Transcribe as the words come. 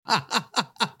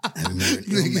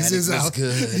Niggas is out.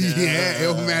 Good. Yeah,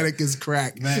 Illmatic is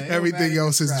crack. Man, everything Illmatic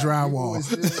else is crack. drywall.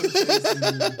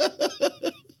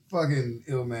 Fucking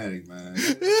Illmatic, man.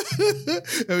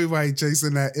 Everybody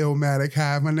chasing that Illmatic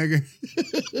high, my nigga.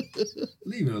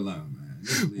 Leave it alone, man.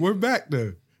 Just leave We're it. back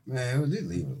though. Man, just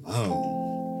leave it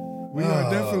alone. We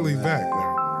are definitely man. back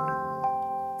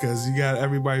though. Because you got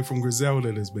everybody from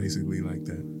Griselda that's basically like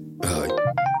that.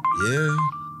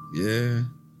 Yeah.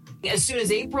 As soon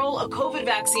as April, a COVID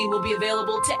vaccine will be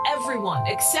available to everyone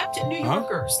except New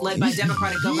Yorkers, led by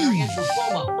Democratic Governor Andrew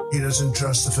Cuomo. He doesn't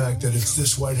trust the fact that it's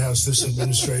this White House, this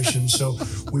administration, so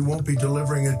we won't be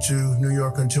delivering it to New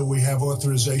York until we have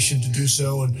authorization to do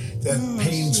so, and that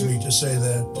pains me to say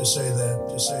that.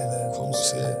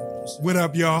 What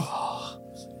up, y'all?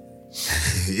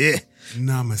 Yeah.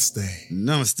 Namaste.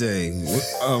 Namaste.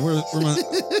 Where's my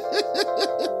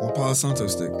Palo Santo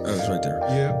stick? Oh, it's right there.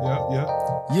 Yeah.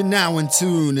 You're now in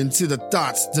tune into the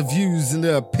thoughts, the views, and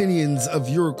the opinions of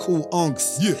your cool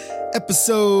unks. Yeah.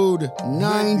 Episode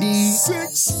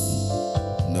 96.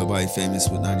 Nobody famous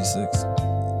with 96.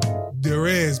 There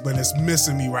is, but it's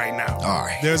missing me right now. All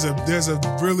right. There's a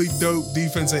really dope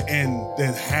defensive end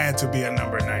that had to be a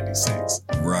number 96.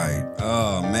 Right.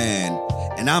 Oh, man.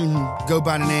 And I'm go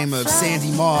by the name of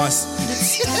Sandy Moss,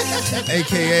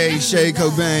 a.k.a. Shay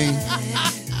Cobain.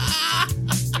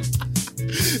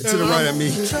 To the right of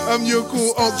me. I'm your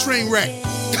cool old train wreck.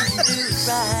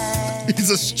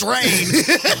 He's a strain.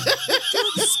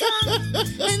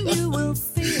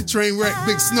 Train wreck,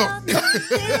 big snort.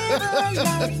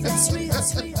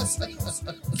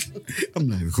 I'm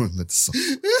not even going to let this song.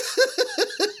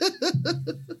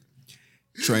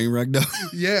 Train wreck, though.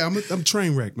 Yeah, I'm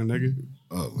train wreck, my nigga.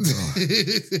 Oh, God.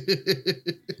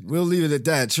 We'll leave it at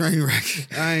that. Train wreck.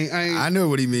 I know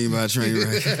what he mean by train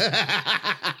wreck.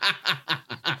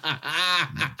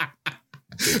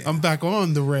 I'm back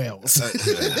on the rails.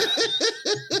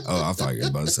 Oh, I thought you were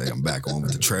about to say I'm back on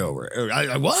with the trail wreck.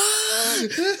 What?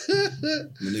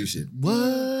 The new shit.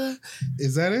 What?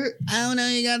 Is that it? I don't know.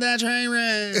 You got that train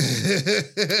wreck.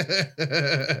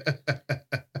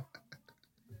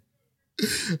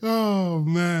 Oh,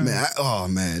 man.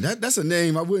 Man, that's a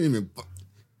name I wouldn't even.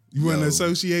 You wouldn't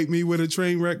associate me with a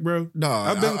train wreck, bro? No,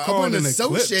 I've been I called wouldn't an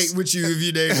associate eclipse. with you if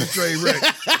your name was train wreck.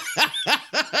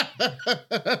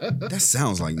 That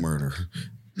sounds like murder.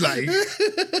 Like,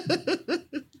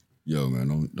 yo,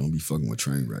 man, don't be fucking with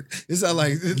train wreck. It's not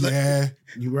like Yeah,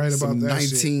 you right about some that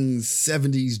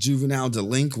 1970s juvenile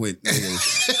delinquent.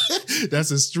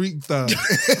 That's a street thug.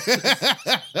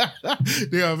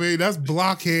 You know what I mean? That's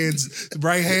Blockhead's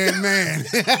right-hand man.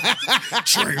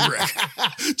 Train wreck.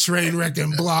 Train wreck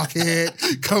and Blockhead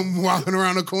come walking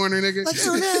around the corner, nigga. Like,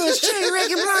 oh no, it's train wreck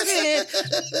and Blockhead.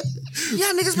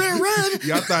 Y'all niggas better run.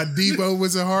 Y'all thought Debo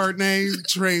was a hard name?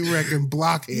 Train wreck and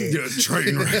Blockhead. Yeah,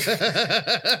 train wreck.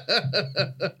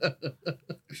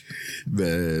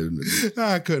 Man.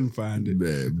 I couldn't find it.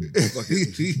 Man.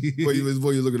 What you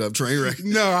looking up? Train wreck?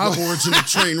 No, I Origin of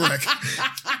train wreck.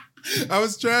 I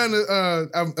was trying to,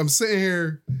 I'm sitting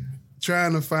here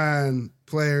trying to find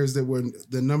players that were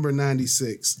the number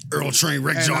 96. Earl Train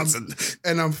Wreck Johnson.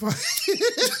 I'm From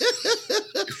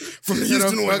the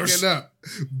Houston Oilers. fucking up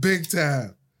big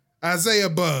time. Isaiah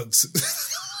Bugs.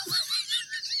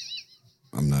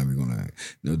 I'm not even gonna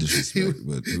no disrespect,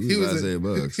 but who is Isaiah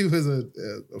Bugs? He was a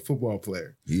football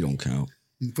player. He don't count.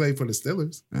 He played for the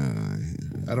Steelers.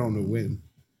 I don't know when.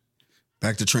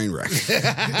 Back to train wreck.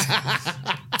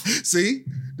 See,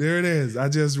 there it is. I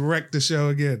just wrecked the show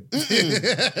again.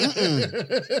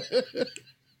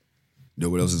 Know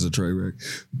what else is a train wreck?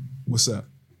 What's up?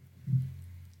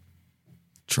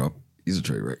 Trump. He's a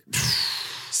train wreck.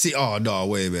 See, oh no,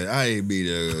 wait a minute. I ain't mean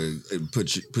to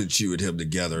put you and him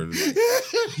together. Like,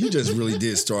 you just really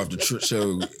did start off the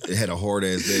show. It had a hard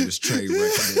ass name. It's train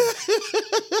wreck.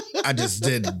 I just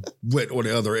went on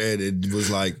the other end and was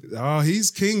like, oh,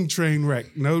 he's King Train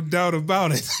Wreck, no doubt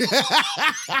about it.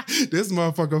 This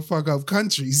motherfucker fuck up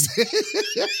countries.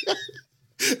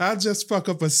 I'll just fuck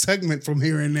up a segment from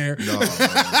here and there. No,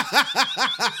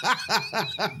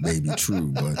 maybe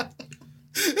true, but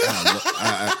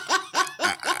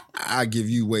I give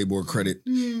you way more credit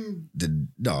than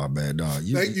man.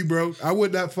 Thank you, bro. I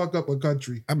would not fuck up a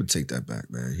country. I'm gonna take that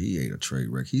back, man. He ain't a train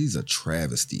wreck. He's a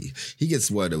travesty. He gets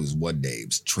one of those one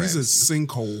names. Travesty. He's a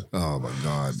sinkhole. Oh my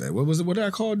God, man. What was it? What did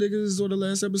I call niggas on the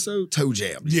last episode? Toe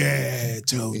jam. Yeah,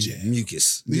 toe jam.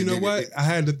 Mucus. You know what? I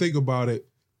had to think about it.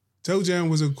 Toe Jam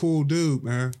was a cool dude,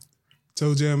 man.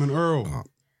 Toe Jam and Earl.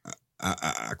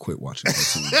 I quit watching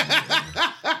cartoons.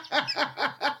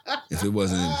 If it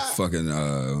wasn't fucking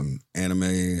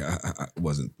anime, I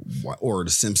wasn't, or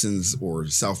The Simpsons or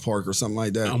South Park or something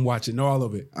like that. I'm watching all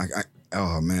of it.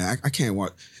 I can't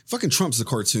watch. Fucking Trump's a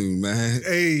cartoon, man.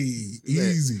 Hey,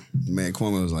 easy. Man,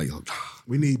 Cuomo was like,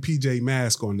 we need PJ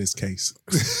Mask on this case.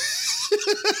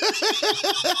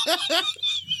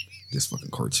 this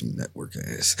fucking Cartoon Network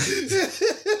ass.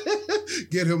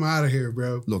 Get him out of here,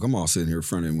 bro. Look, I'm all sitting here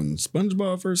fronting. When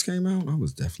SpongeBob first came out, I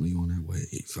was definitely on that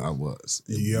wave. I was.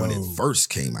 Yo. When it first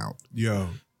came out. Yo,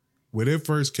 when it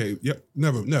first came,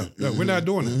 no, we're not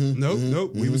doing that.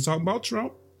 Nope. We was talking about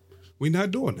Trump. We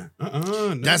not doing that.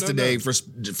 No, That's the day for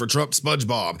Trump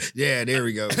SpongeBob. Yeah, there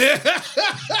we go.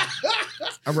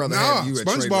 I'd rather have you at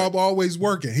SpongeBob always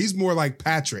working. He's more like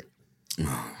Patrick.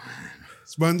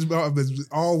 SpongeBob is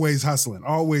always hustling,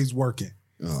 always working.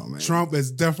 Oh man, Trump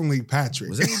is definitely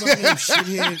Patrick. Was anybody named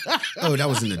Shithead? Oh, that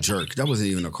wasn't a jerk. That wasn't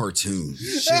even a cartoon.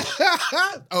 Shit.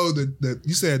 Oh,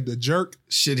 you said the jerk?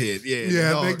 Shithead, yeah.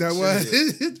 Yeah, I think that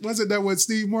was. Wasn't that what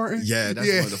Steve Martin? Yeah, that's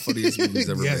one of the funniest movies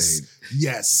ever made.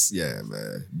 Yes. Yeah,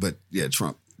 man. But yeah,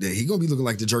 Trump. Yeah, he gonna be looking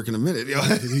like the jerk in a minute. Yeah.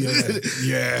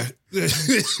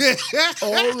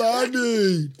 All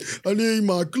I need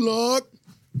my clock.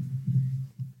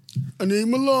 I need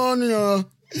Melania.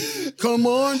 Come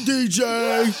on, DJ.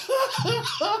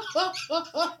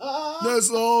 That's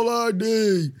all I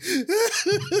need.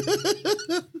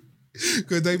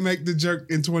 Could they make the jerk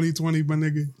in 2020, my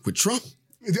nigga? With Trump?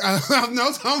 I'm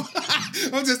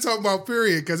just talking about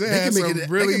period, because they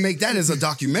can make that as a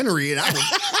documentary, and I would.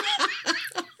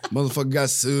 Motherfucker got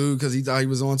sued because he thought he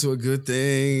was onto a good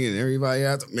thing, and everybody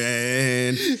out there,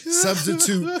 man.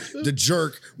 Substitute the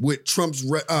jerk with Trump's,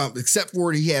 except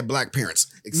for he had black parents.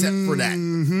 Except for that.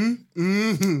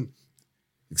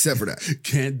 Except for that.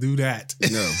 Can't do that.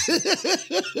 No.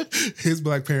 His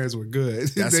black parents were good.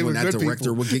 That's they when that director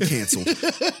people. would get canceled.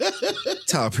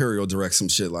 Tyler Perry will direct some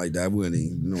shit like that, wouldn't he?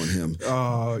 Knowing him.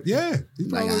 Yeah.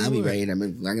 Like, I'll be ready to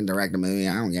I can direct a movie.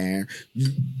 I don't care.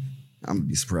 I'm gonna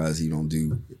be surprised he don't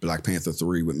do Black Panther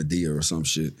 3 with Medea or some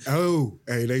shit. Oh,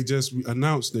 hey, they just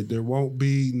announced that there won't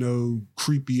be no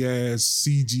creepy ass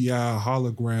CGI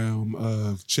hologram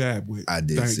of Chadwick. I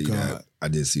did see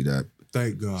that.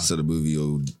 Thank God. So the movie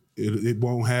will... It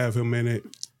won't have him in it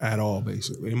at all,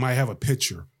 basically. It might have a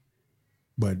picture,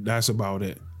 but that's about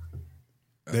it.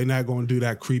 They're not going to do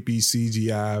that creepy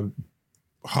CGI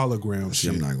hologram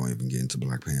shit. I'm not going to even get into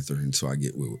Black Panther until I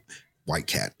get with White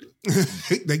Cat.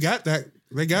 They got that.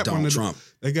 They got Donald one of Trump.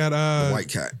 They got the White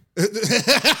Cat.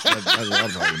 That's what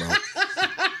I'm talking about.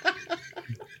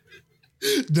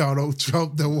 Donald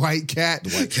Trump, the White Cat. The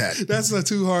White Cat. That's not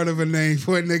too hard of a name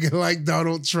for a nigga like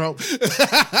Donald Trump.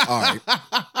 All right.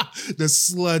 The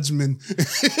Sludgeman.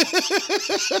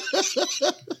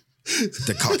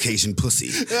 The Caucasian pussy.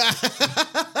 Is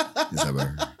that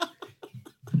better?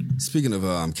 Speaking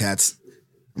of cats,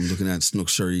 I'm looking at Snook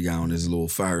shirt he got on his little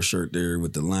fire shirt there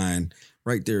with the line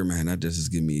right there, man. That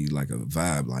just give me like a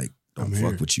vibe, like don't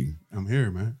fuck with you. I'm here,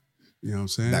 man. You know what I'm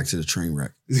saying? Back to the train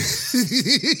wreck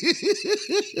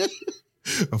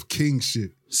of king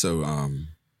shit. So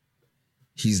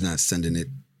he's not sending it.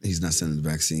 He's not sending the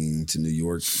vaccine to New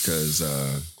York because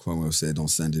Cuomo said don't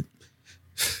send it.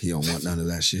 He don't want none of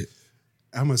that shit.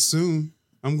 I'm going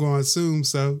to assume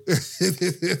so.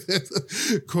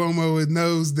 Cuomo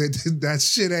knows that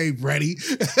shit ain't ready.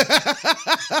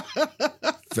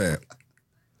 Fair.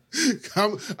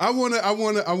 I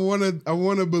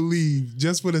wanna believe,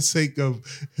 just for the sake of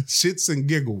shits and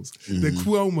giggles, that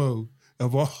Cuomo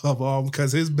of all,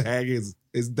 because his bag is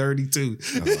dirty too.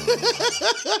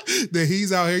 That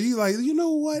he's out here. You like, you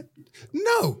know what?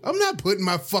 No, I'm not putting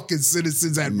my fucking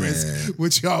citizens at risk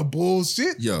with y'all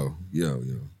bullshit. Yo.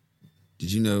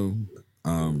 Did you know?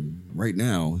 Right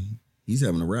now he's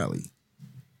having a rally.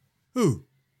 Who?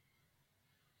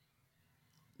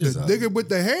 The nigga with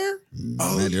the hair?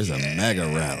 Man, there's a mega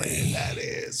rally. That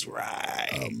is right.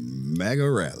 A mega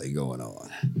rally going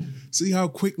on. See how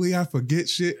quickly I forget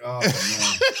shit? Oh, man.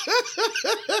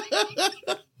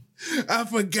 I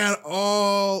forgot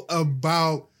all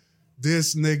about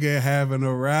this nigga having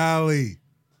a rally.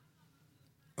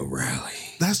 A rally.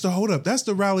 That's the hold up. That's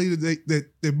the rally that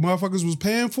motherfuckers was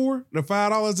paying for? The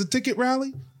 $5 a ticket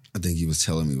rally? I think he was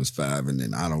telling me it was $5, and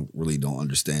then I don't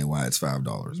understand why it's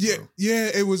 $5. Yeah, bro. yeah.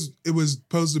 It was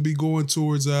supposed to be going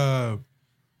towards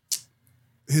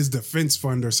his defense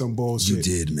fund or some bullshit. You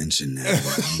did mention that.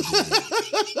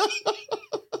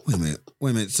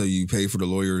 Wait a minute. So you pay for the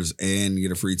lawyers and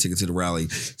get a free ticket to the rally.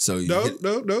 So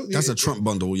no. That's a Trump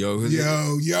bundle, yo.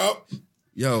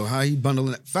 Yo, how he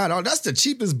bundling that $5? That's the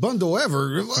cheapest bundle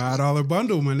ever. $5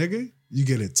 bundle, my nigga. You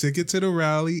get a ticket to the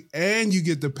rally, and you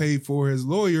get to pay for his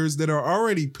lawyers that are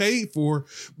already paid for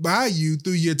by you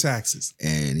through your taxes.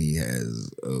 And he has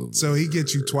So he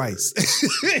gets you twice.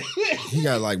 He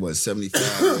got like what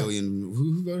 75 million.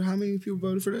 Who voted? How many people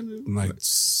voted for that dude? Like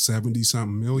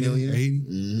 70-something million, Million? 80.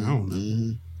 Mhm, I don't know.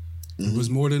 mhm. It was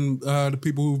more than the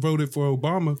people who voted for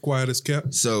Obama, quiet as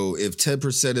kept. So if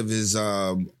 10% of his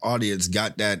audience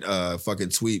got that fucking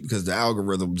tweet because the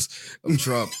algorithms of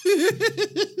Trump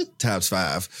times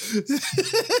 5.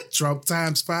 Trump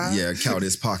times 5? Yeah, count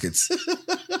his pockets.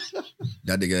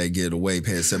 That nigga ain't getting away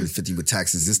paying 750 with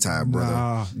taxes this time,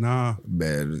 brother. Nah.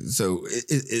 Man, so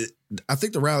I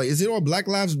think the rally, is it on Black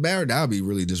Lives Matter? That would be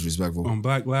really disrespectful. On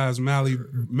Black Lives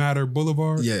Matter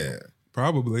Boulevard? Yeah.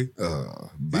 Probably. He's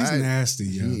Biden- nasty,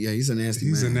 yo. Yeah, he's a nasty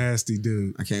He's man. a nasty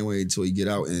dude. I can't wait until he get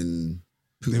out and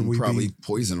Then Putin we probably be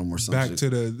poison him or something. Back to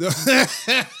the...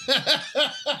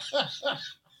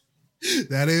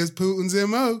 That is Putin's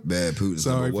MO. Bad Putin's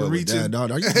Sorry number for one with reaching. that, dog.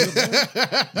 Are you good,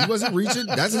 man? He wasn't reaching.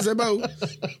 That's his MO.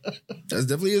 That's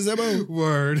definitely his MO.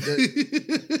 Word.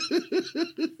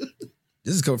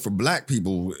 This is coming from black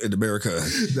people in America.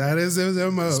 That is his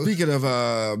MO. Speaking of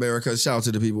America, shout out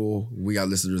to the people. We got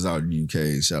listeners out in the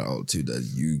UK. Shout out to the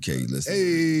UK listeners.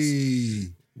 Hey.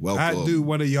 Welcome. I do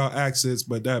one of y'all accents,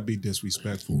 but that'd be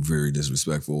disrespectful. Very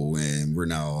disrespectful, and we're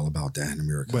not all about that in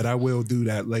America. But I will do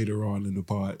that later on in the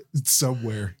pod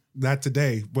somewhere. Not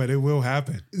today, but it will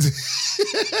happen.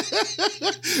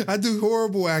 I do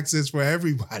horrible accents for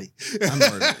everybody. I'm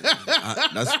already,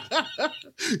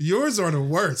 Yours are the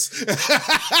worst.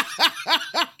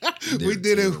 We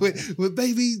did it with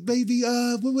baby.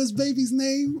 What was baby's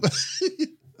name?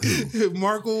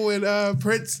 Markle and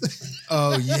Prince.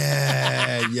 oh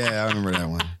yeah, I remember that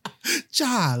one.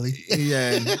 Charlie.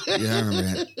 Yeah, I remember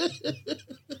that.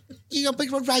 You'll be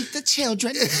right, the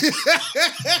children.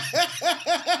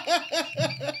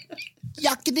 You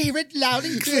can hear it loud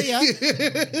and clear.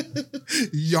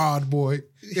 Yard boy.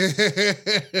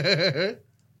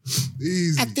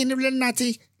 Easy. Acting a little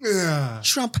naughty. Yeah.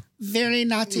 Trump, very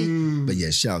naughty. But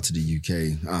yeah, shout out to the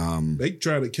UK. They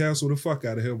try to cancel the fuck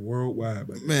out of him worldwide.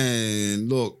 But Man,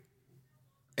 look,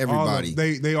 everybody.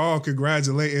 they all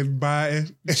congratulating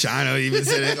Biden. China even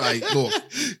said it. Like, look,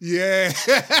 Yeah.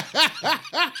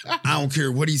 I don't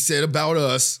care what he said about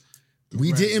us.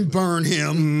 We didn't burn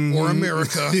him or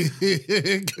America.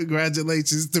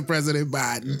 Congratulations to President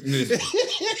Biden.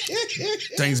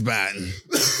 Thanks, Biden.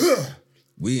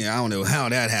 I don't know how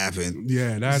that happened.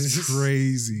 Yeah, that's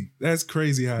crazy. That's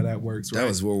crazy how that works, right? That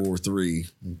was World War III.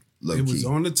 Low it key. was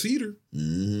on the teeter.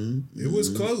 It was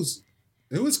close.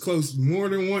 It was close more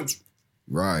than once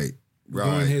Right.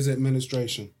 during his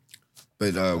administration.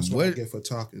 But That's what I what? get for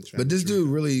talking. But this dude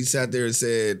really sat there and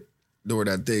said during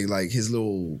that thing, like his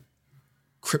little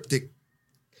cryptic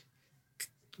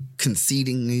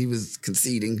conceding. He was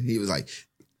conceding. He was like,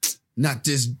 "Not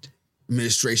this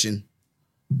administration.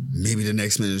 Maybe the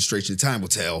next administration. Time will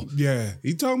tell." Yeah,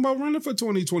 he talking about running for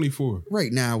 2024.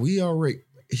 Right now,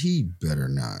 he better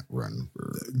not run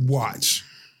for. Watch.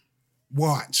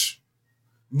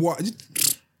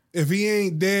 If he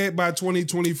ain't dead by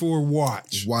 2024,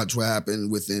 watch. Watch what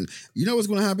happened within. You know what's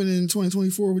going to happen in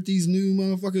 2024 with these new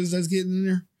motherfuckers that's getting in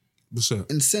there What's up?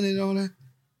 in the Senate and all that?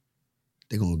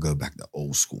 They're going to go back to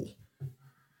old school.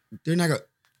 They're not going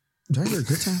to. Are there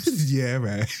good times? Yeah,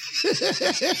 man.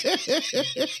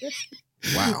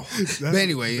 Wow. But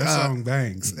anyway, that song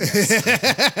bangs.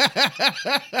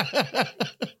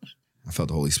 I felt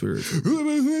the Holy Spirit.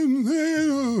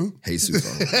 Jesus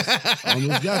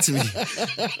almost got to me.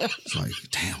 It's like,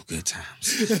 damn, good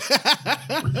times.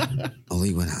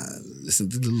 Only when I listen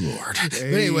to the Lord. But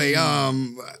anyway,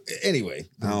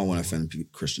 I don't want to offend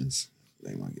Christians.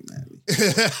 They might get mad at me.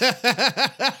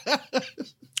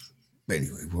 But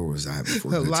anyway, where was I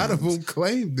before? A good lot of times? them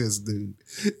claim this dude.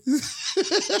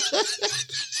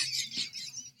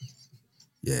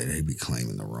 Yeah, they be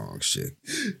claiming the wrong shit.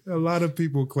 A lot of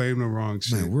people claim the wrong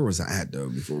shit. Man, where was I at though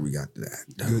before we got to that?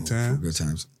 Good times? Good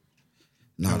times.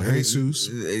 No, Jesus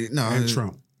no, and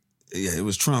Trump. Yeah, it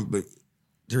was Trump, but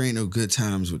there ain't no good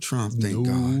times with Trump. Thank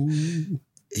God.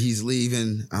 He's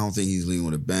leaving. I don't think he's leaving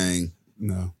with a bang.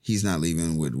 No. He's not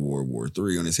leaving with World War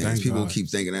III on his hands. Thank People God. keep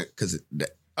thinking that because,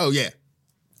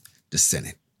 the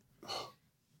Senate.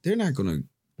 They're not going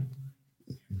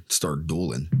to start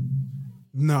dueling.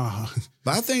 Nah.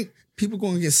 But I think people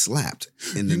going to get slapped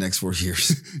in the next 4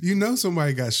 years. You know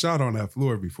somebody got shot on that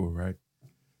floor before, right?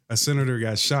 A senator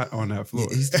got shot on that floor.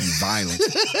 He's violent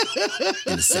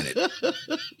in the Senate.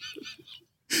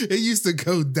 It used to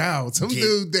go down. Some Get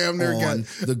dude damn near got on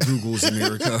the Google's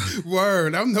America.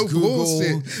 word. I'm no Google,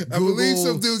 bullshit. I believe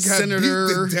some dude got Senator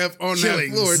beat to death on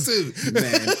killings. that floor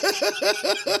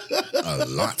too. Man, a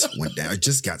lot went down. It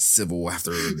just got civil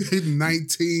after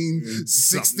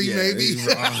 1960 yeah, maybe. He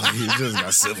just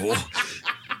got civil.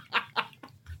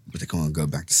 But they're gonna go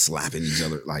back to slapping each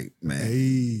other. Like, man,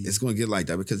 it's gonna get like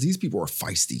that because these people are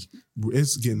feisty.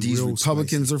 It's getting These real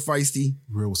Republicans are feisty, spicy.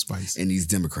 Real spicy. and these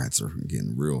Democrats are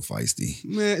getting real feisty.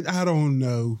 Man, I don't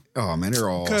know. Oh man, they're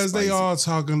all Because they spicy. all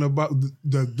talking about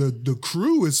the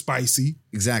crew is spicy.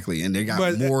 Exactly, and they got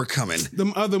But, more coming.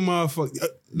 Them other motherfuckers.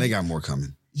 They got more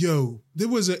coming. Yo, there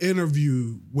was an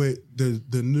interview with the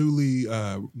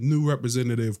new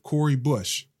representative Cori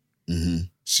Bush. Mm-hmm.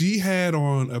 She had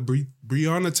on a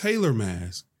Breonna Taylor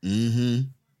mask, Mm-hmm.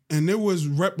 and there was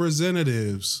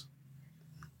representatives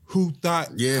who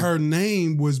thought Yeah. her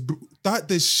name was thought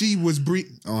that she was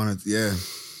On it, yeah,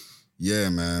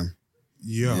 man,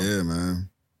 Yo, yeah, man,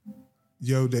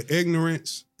 yo, the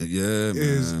ignorance yeah, man.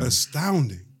 is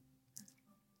astounding.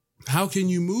 How can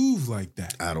you move like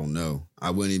that? I don't know. I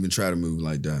wouldn't even try to move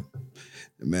like that,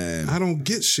 man. I don't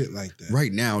get shit like that.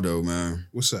 Right now, though, man,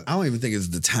 What's up? I don't even think it's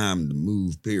the time to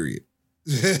move. Period.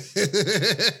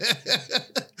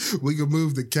 We can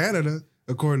move to Canada,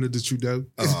 according to Trudeau.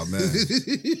 Oh man,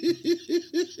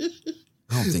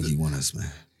 I don't think he want us, man.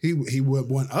 He would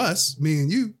want us, me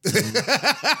and you,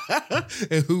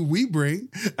 and who we bring.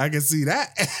 I can see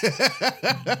that.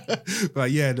 But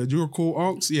yeah, the your cool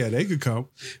unks, yeah, they could come.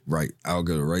 Right, I'll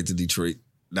go right to Detroit.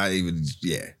 Not even,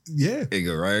 yeah. Yeah, It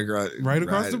go right across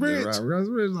across the bridge. Right across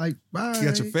the bridge, like bye. you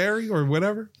got your ferry or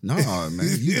whatever. No, man,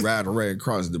 you ride right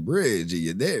across the bridge and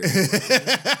you're there.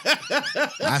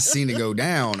 I seen it go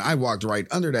down. I walked right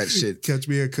under that shit. Catch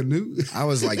me a canoe. I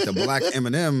was like the black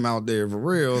Eminem out there for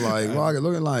real, like walking,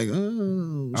 looking like,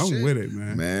 oh, I'm shit. with it,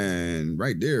 man. Man,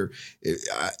 right there.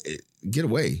 Get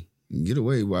away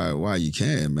while you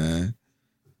can, man.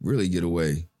 Really get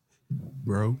away.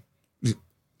 Bro,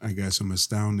 I got some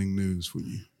astounding news for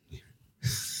you.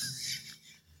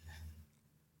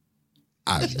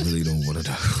 I really don't want to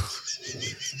know.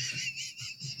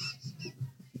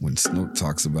 When Snoop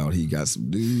talks about he got some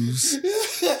news,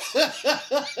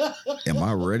 am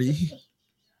I ready?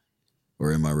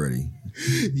 Or am I ready?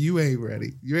 You ain't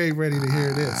ready. You ain't ready to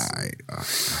hear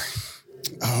this.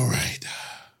 All right.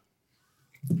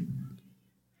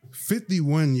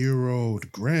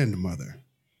 51-year-old grandmother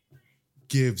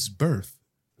gives birth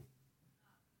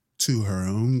to her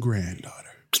own granddaughter.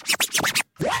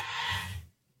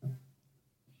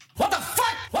 What the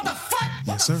fuck? What the fuck?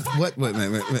 Yes, sir. What? Wait.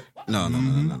 No.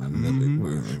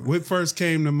 Wait. What first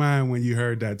came to mind when you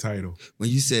heard that title? When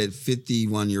you said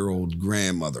 51-year-old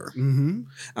grandmother, Mm-hmm.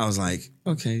 I was like,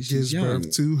 okay, Gives she's young.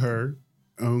 birth to her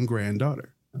own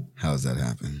granddaughter. How's that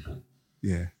happen?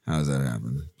 Yeah. How's that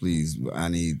happen? Please, I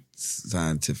need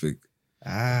scientific.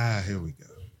 Here we go.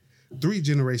 3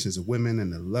 generations of women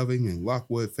in the Loving and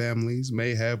Lockwood families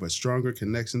may have a stronger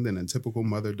connection than a typical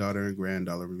mother-daughter and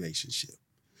granddaughter relationship.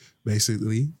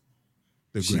 Basically,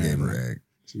 the She gave her egg.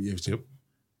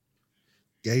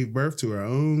 Gave birth to her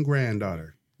own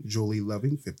granddaughter, Julie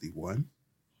Loving, 51.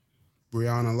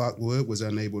 Breonna Lockwood was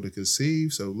unable to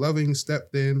conceive, so Loving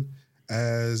stepped in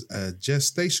as a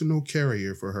gestational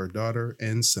carrier for her daughter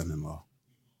and son-in-law.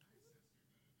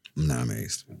 I'm not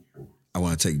amazed. I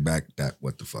want to take back that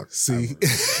what the fuck. See?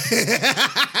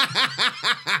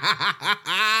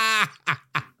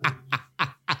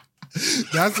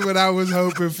 That's what I was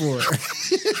hoping for.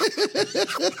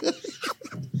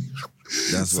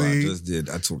 That's what I See? just did.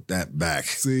 I took that back.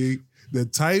 See, the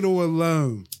title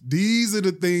alone, these are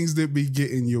the things that be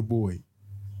getting your boy.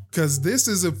 Because this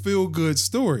is a feel-good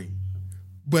story.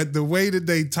 But the way that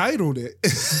they titled it,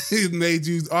 it made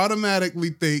you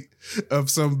automatically think of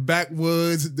some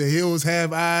backwoods, the hills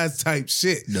have eyes type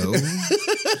shit. No.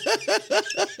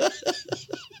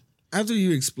 After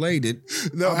you explained it,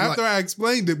 No, I'm after I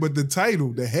explained it, but the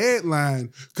title, the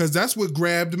headline, because that's what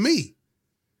grabbed me.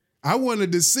 I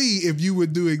wanted to see if you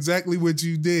would do exactly what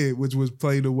you did, which was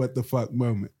play the what the fuck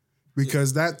moment.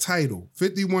 Because that title,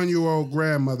 51-year-old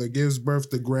grandmother gives birth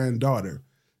to granddaughter,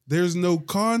 there's no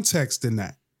context in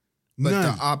that. but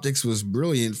None. the optics was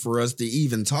brilliant for us to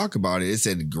even talk about it. It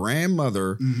said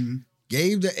grandmother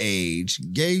gave the age,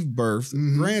 gave birth,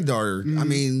 granddaughter. I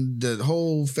mean, the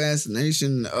whole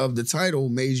fascination of the title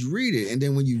made you read it. And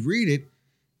then when you read it,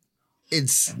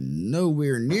 it's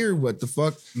nowhere near what the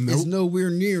fuck. It's nowhere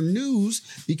near news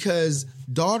because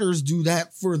daughters do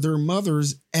that for their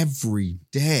mothers every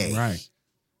day. Right.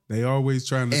 They always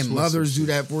trying to And switch mothers some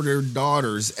do that for their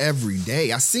daughters every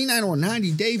day. I seen that on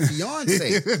 90 Day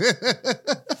Fiance.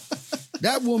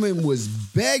 That woman was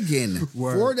begging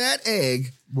Word. for that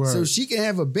egg so Word. she can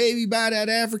have a baby by that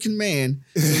African man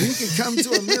so he can come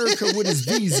to America with his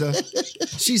visa.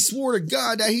 She swore to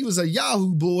God that he was a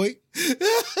Yahoo boy.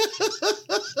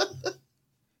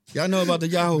 Y'all know about the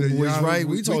Yahoo The boys, Yahoo right?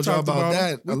 boys. We told y'all about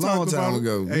that We a long talked time about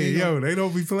ago. Hey, yo, they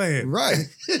don't be playing. Right.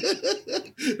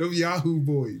 Them Yahoo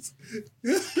boys.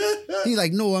 He's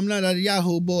like, no, I'm not a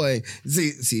Yahoo boy.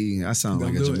 See, I sound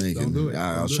Don't like a do it. Jamaican. Don't do it.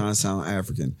 I Don't was do trying it. to sound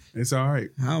African. It's all right.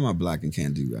 How am I black and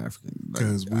can't do African?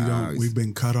 Because we've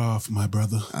been cut off, my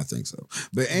brother. I think so.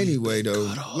 But anyway,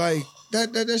 though, like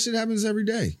that shit happens every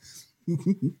day.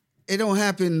 It don't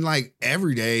happen like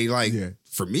every day, like Yeah.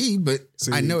 for me, but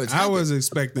See, I know it's I happened. was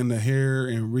expecting to hear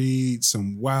and read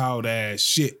some wild ass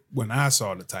shit when I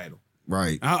saw the title.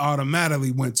 right. I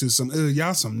automatically went to some,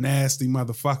 y'all some nasty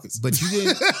motherfuckers. But you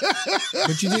didn't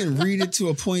but you didn't read it to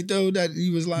a point though that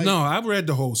you was like no, I read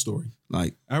the whole story.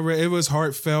 like It was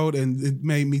heartfelt and it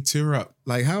made me tear up.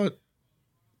 how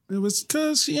It was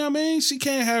because she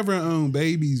can't have her own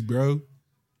babies, bro.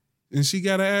 And she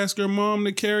gotta ask her mom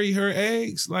to carry her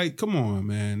eggs. Like, come on,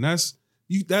 man. That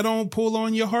don't pull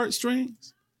on your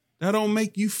heartstrings. That don't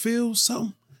make you feel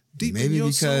something deep in maybe your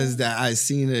because soul. that I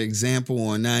seen an example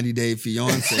on 90 Day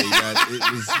Fiance that it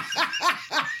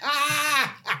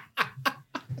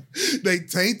was They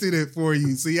tainted it for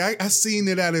you. See, I seen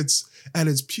it at its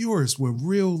purest with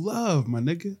real love, my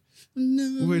nigga.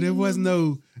 Where there was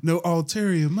no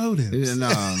ulterior motives no.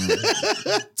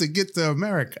 to get to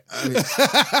America.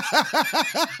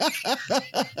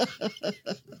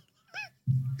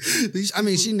 I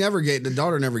mean, the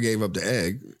daughter never gave up the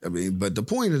egg. I mean, but the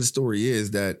point of the story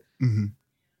is that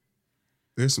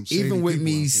There's some shady even with people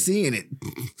me out there. seeing it,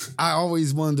 I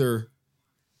always wonder,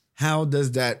 how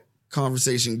does that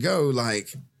conversation go?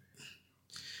 Like,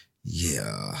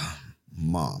 yeah,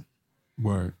 mom,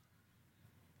 Word.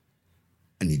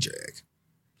 I need your egg.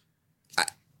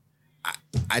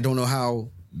 I don't know how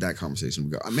that conversation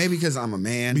would go. Maybe because I'm a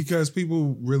man. Because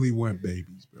people really want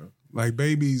babies, bro. Like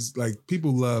babies, like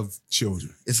people love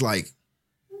children. It's like,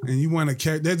 And you want to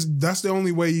carry that's the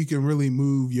only way you can really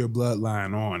move your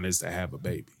bloodline on is to have a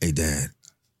baby. hey, Dad,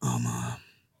 I've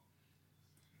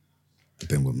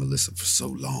been with Melissa for so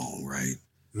long, right?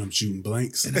 And I'm shooting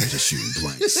blanks. And I'm just shooting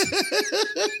blanks.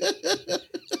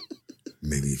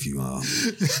 Maybe if you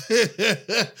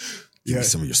give me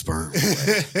some of your sperm.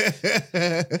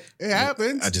 It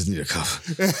happens. I just need a cup.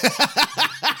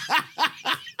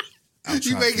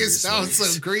 You make it sound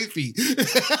so creepy.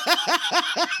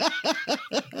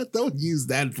 Don't use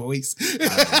that voice.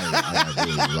 I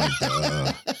really like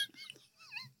to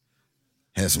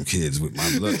have some kids with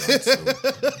my blood.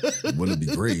 So wouldn't it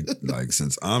be great? Like,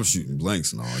 since I'm shooting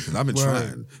blanks and all, because I've been Right.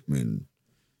 trying. I mean,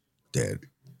 Dad,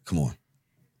 come on.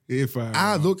 If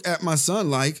I look at my son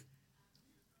like,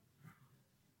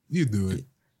 you do it.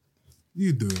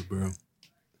 You do it, bro.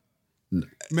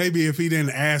 Maybe if he didn't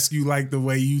ask you like the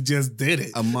way you just did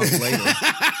it. a month later.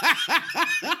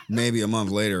 Maybe a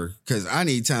month later, because I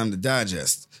need time to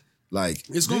digest. Like,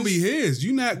 It's gonna be his.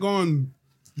 You're not going,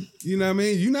 you know what I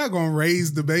mean? You're not gonna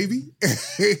raise the baby.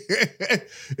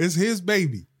 It's his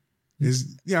baby. It's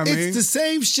you know what I mean? it's the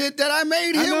same shit that I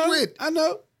made him with. I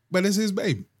know. But it's his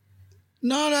baby.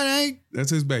 No, that ain't.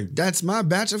 That's his baby. That's my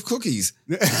batch of cookies.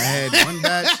 I had one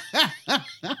batch.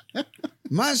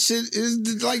 My shit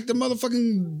is like the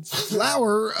motherfucking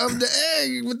flour of the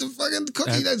egg with the fucking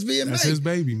cookie that's being That's made. his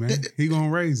baby, man. He gonna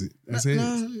raise it. That's his.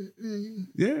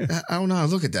 Yeah. I don't know how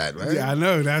to look at that, man. Yeah, I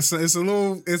know. It's a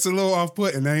little off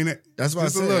putting, ain't it? That's why I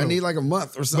Just a said I little. need like a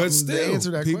month or something But still, to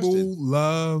answer that people question.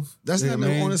 love. That's not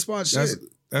no on-the-spot shit.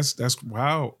 That's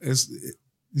wow.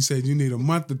 You said you need a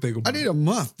month to think I about. need a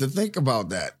month to think about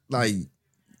that. Like,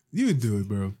 You would do it,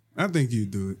 bro. I think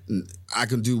you'd do it. I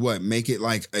can do what? Make it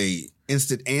like a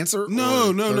instant answer?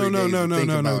 No. Or 30 days to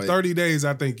think about it? 30 days,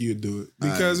 I think you'd do it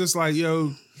because it's like,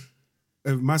 yo,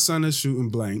 if my son is shooting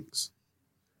blanks,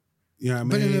 you know what I mean?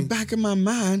 But in the back of my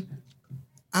mind,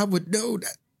 I would know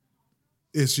that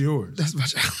It's yours. that's my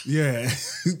child. Yeah.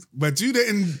 But you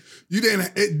didn't,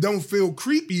 it don't feel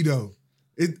creepy though.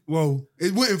 It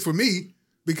wouldn't for me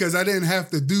because I didn't have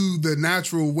to do the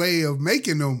natural way of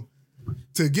making them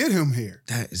to get him here.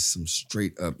 That is some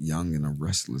straight up Young and the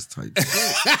Restless type shit.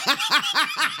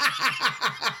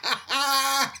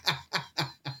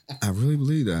 I really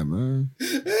believe that, man.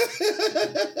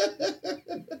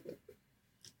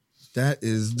 That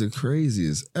is the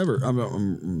craziest ever.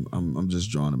 I'm just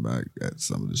drawing back at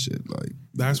some of the shit. Like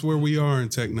That's where we are in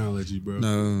technology, bro.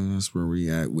 no, that's where we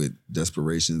at with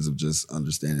desperations of just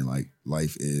understanding like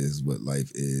life is what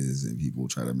life is, and people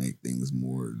try to make things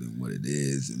more than what it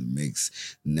is, and it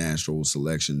makes natural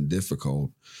selection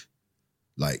difficult.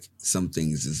 Like some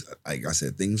things is like I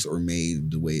said, things are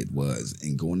made the way it was,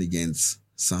 and going against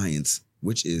science,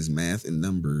 which is math and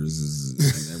numbers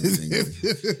and everything.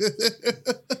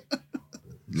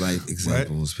 Life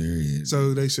examples, period.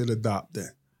 So they should adopt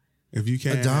that. If you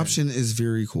can't, Adoption is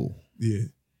very cool.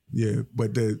 yeah.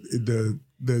 But the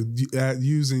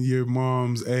using your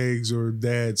mom's eggs or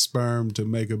dad's sperm to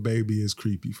make a baby is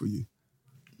creepy for you.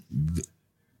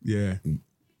 Yeah,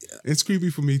 it's creepy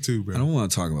for me too, bro. I don't want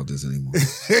to talk about this anymore.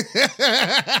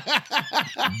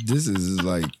 This is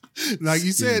like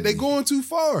you said, they going too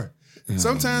far.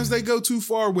 Sometimes they go too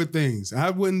far with things. I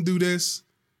wouldn't do this.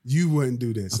 You wouldn't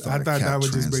do this. I thought that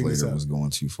would just bring this up. Was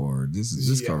going too far.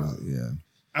 This cover, yeah.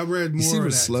 I read more. You see of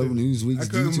what that slow too. news weeks I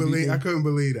couldn't do to believe. people? I couldn't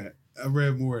believe that. I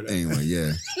read more of that. Anyway,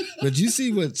 yeah. But you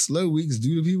see what slow weeks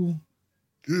do to people?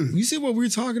 You see what we're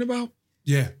talking about?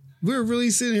 Yeah. We're really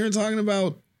sitting here talking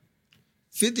about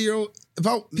 50-year-old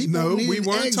about people. No, we needing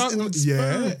weren't eggs talking. and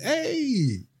Yeah. sperm.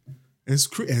 Hey, it's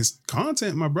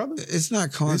content, my brother. It's not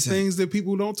It's content. things that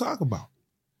people don't talk about.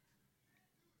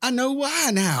 I know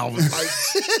why now. Like,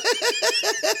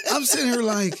 I'm sitting here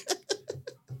like,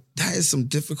 that is some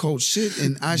difficult shit,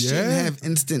 and I shouldn't Yeah. have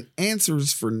instant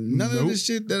answers for none of the Nope.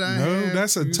 shit that I No, have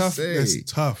that's a to tough. say.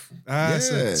 That's tough.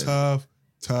 That's Yeah. a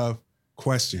tough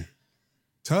question.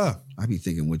 Tough. I be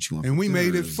thinking what you want, And for we made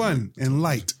it dinner. fun and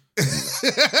light.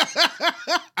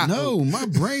 No, my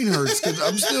brain hurts because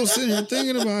I'm still sitting here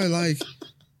thinking about it. Like,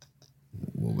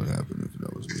 what would happen if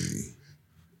that was me?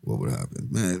 What would happen,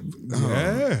 man?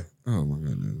 Yeah. Oh my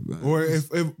goodness. Man. Or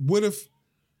what if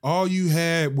all you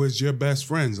had was your best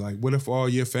friends? Like, what if all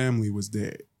your family was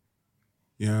dead?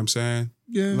 You know what I'm saying?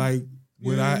 Yeah. Like,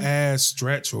 would I ask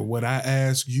Stretch or would I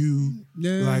ask you?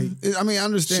 Yeah. Like, I mean, I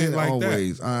understand shit it like that.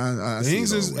 always. I see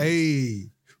Things it is always.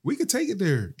 we could take it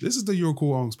there. This is the Your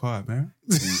Cool Ongs pod, man.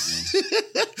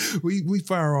 we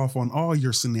fire off on all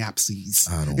your synapses.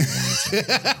 I don't want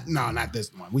to. No, not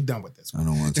this one. We done with this one. I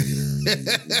don't want to take it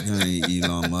there. You ain't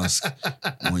Elon Musk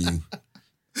on you.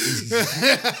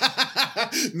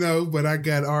 No, but I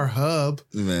got our hub.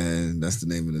 Man, that's the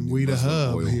name of the new We the Muslim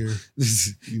hub oil. here.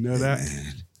 You know that?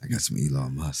 Man, I got some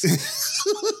Elon Musk.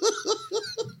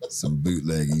 Some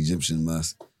bootleg Egyptian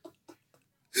musk.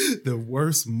 The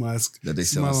worst musk That they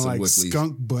sell at smelling like Subway, please.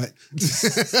 skunk butt.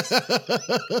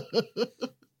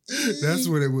 That's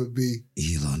what it would be.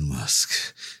 Elon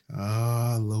Musk.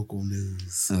 Local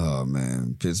news. Oh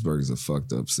man, Pittsburgh is a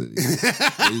fucked up city.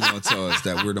 What you gonna tell us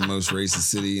that we're the most racist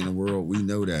city in the world? We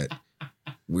know that.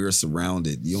 We're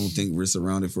surrounded. You don't think we're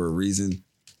surrounded for a reason?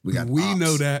 We got ops.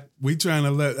 know that. We trying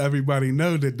to let everybody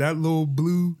know that little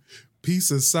blue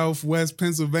piece of Southwest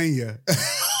Pennsylvania.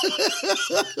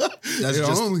 That's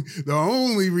The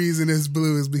only reason it's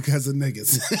blue is because of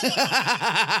niggas.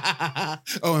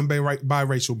 Oh, and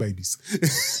biracial babies.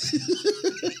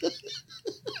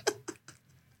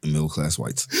 middle class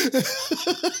whites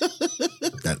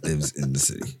that lives in the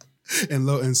city.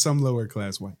 And some lower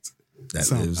class whites. That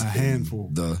Some, lives a handful.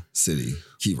 in the city.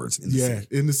 Keywords in the city.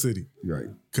 In the city. Right.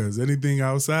 Because anything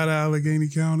outside of Allegheny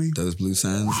County, Those blue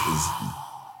signs is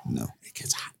no. it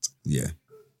gets hot. Yeah. It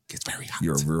gets very hot.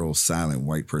 You're a real silent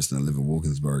white person that live in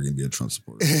Wilkinsburg and be a Trump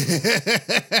supporter.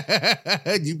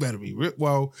 You better be real.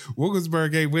 Well,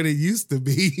 Wilkinsburg ain't what it used to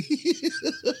be.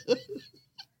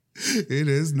 It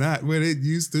is not what it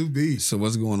used to be. So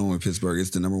what's going on with Pittsburgh?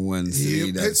 It's the number one city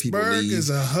that people Pittsburgh leave.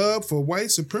 is a hub for white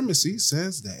supremacy,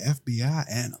 says the FBI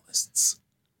analysts.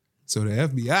 So the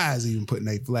FBI is even putting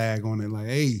a flag on it like,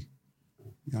 hey,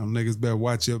 y'all niggas better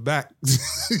watch your back.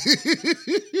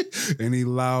 Any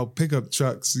loud pickup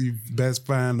trucks, you best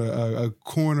find a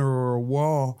corner or a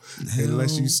wall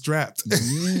unless you strapped.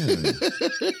 Yeah.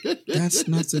 That's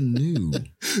nothing new.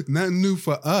 Nothing new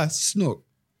for us. Snook,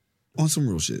 on some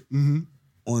real shit. Mm-hmm.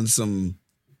 On some,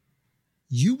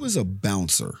 you was a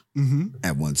bouncer Mm-hmm.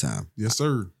 at one time. Yes,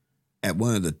 sir. At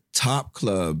one of the top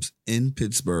clubs in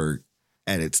Pittsburgh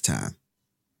at its time.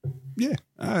 Yeah,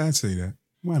 I'd say that.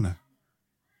 Why not?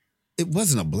 It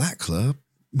wasn't a black club.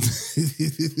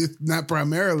 Not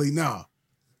primarily, no.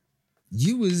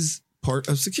 You was part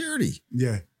of security.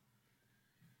 Yeah.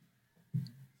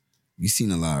 You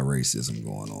seen a lot of racism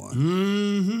going on.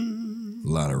 Mm-hmm.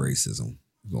 A lot of racism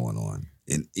going on.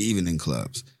 And even in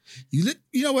clubs. You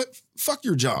know what? Fuck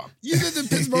your job. You lived in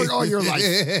Pittsburgh all your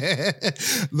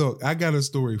life. Look, I got a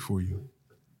story for you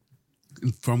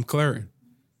from Clarion.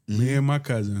 Me and my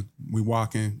cousin, we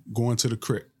walking, going to the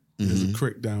creek. There's a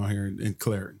creek down here in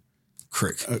Clarendon.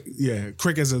 Crick.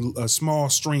 Creek is a small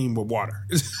stream with water.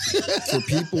 For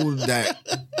people that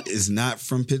is not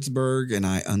from Pittsburgh, and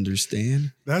I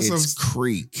understand, it's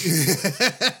Creek. Creek.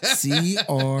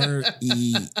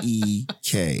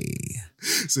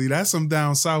 See, that's some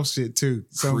down south shit too.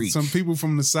 Some people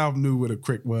from the south knew what a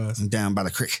creek was. I'm down by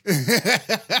the creek.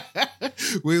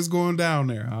 We was going down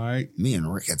there, all right? Me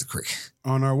and Rick at the creek.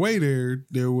 On our way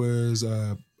there was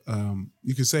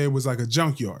you could say it was like a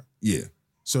junkyard. Yeah.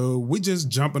 So we just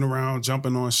jumping around,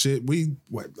 jumping on shit. We,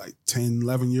 like 10,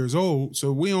 11 years old.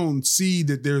 So we don't see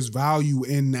that there's value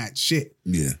in that shit.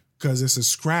 Yeah. Because it's a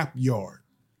scrap yard.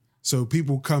 So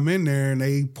people come in there and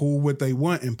they pull what they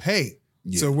want and pay.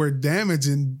 Yeah. So we're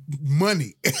damaging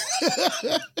money.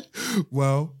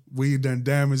 Well, we done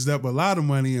damaged up a lot of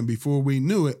money. And before we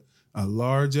knew it, a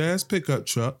large ass pickup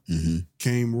truck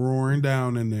came roaring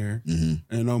down in there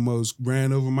and almost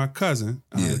ran over my cousin,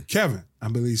 Kevin. I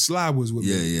believe Sly was with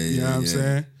me. You know what I'm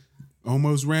saying?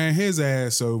 Almost ran his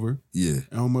ass over. Yeah.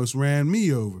 Almost ran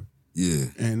me over. Yeah.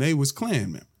 And they was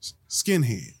Klan members,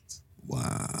 skinheads.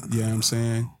 Wow. You know what I'm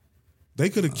saying? They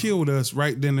could have killed us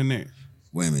right then and there.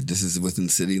 Wait a minute, this is within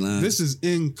the city line? This is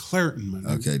in Clarendon, man.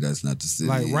 Okay, that's not the city.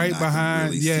 Like right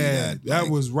behind, really that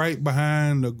was right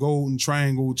behind the Golden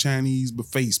Triangle Chinese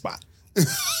buffet spot.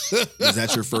 Was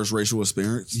that your first racial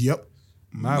experience? Yep.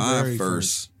 My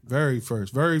very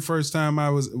first time I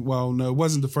was, well, no, it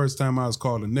wasn't the first time I was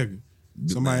called a nigga.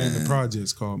 Somebody in the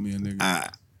projects called me a nigga.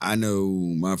 I know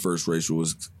my first racial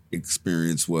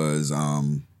experience was,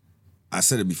 I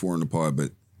said it before in the pod,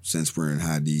 but since we're in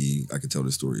High D, I could tell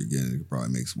the story again. It probably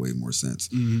makes way more sense.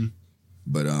 Mm-hmm.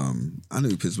 But I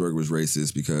knew Pittsburgh was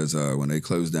racist because when they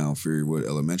closed down Fairywood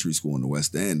Elementary School in the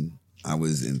West End, I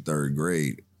was in 3rd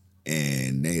grade,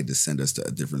 and they had to send us to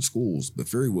different schools. But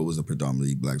Fairywood was a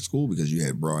predominantly black school because you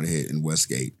had Broadhead and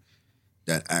Westgate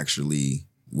that actually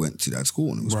went to that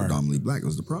school, and it was predominantly black. It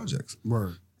was the projects.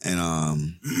 Right. And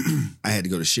I had to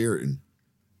go to Sheridan.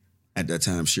 At that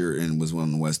time, Sheridan was one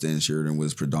in the West End. Sheridan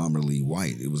was predominantly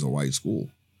white. It was a white school.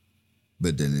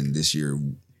 But then in this year,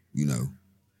 you know,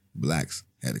 blacks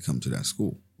had to come to that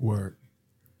school. Word.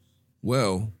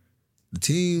 Well, the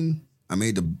team,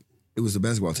 it was the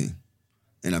basketball team.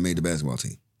 And I made the basketball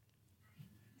team.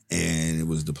 And it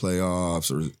was the playoffs,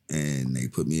 and they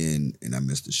put me in, and I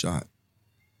missed the shot.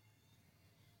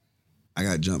 I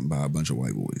got jumped by a bunch of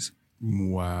white boys.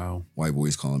 Wow. White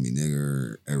boys calling me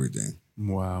nigger, everything.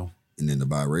 Wow. And then the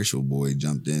biracial boy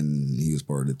jumped in. He was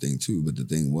part of the thing too. But the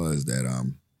thing was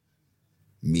that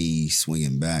me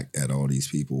swinging back at all these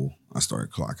people, I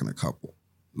started clocking a couple.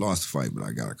 Lost the fight, but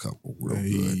I got a couple real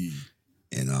good.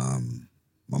 And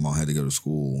my mom had to go to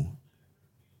school.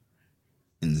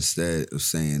 And instead of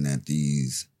saying that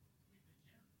these,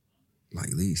 like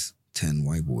at least 10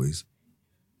 white boys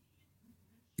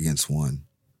against one,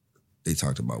 they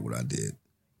talked about what I did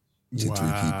to 3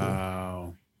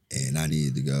 people. And I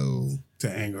needed to go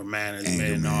to anger management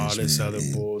and all this other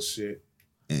bullshit.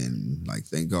 And like,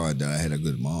 thank God that I had a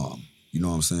good mom. You know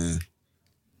what I'm saying?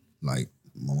 Like,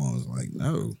 my mom was like,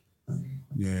 no.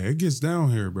 Yeah, it gets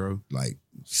down here, bro. Like,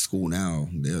 school now,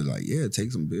 they're like, yeah,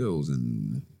 take some bills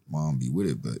and mom be with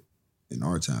it. But in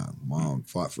our time, mom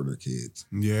fought for their kids.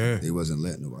 Yeah. They wasn't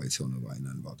letting nobody tell nobody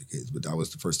nothing about the kids. But that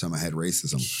was the first time I had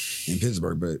racism in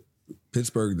Pittsburgh. But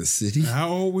Pittsburgh, the city. How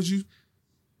old was you?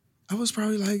 I was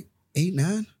probably like 8,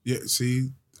 9. Yeah, see,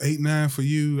 8, 9 for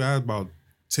you. I was about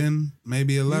 10,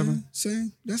 maybe 11. Yeah,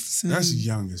 same. That's the same. That's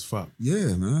young as fuck.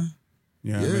 Yeah, man.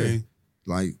 You know what I mean?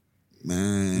 Like,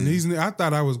 man. And I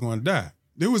thought I was going to die.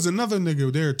 There was another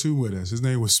nigga there too with us. His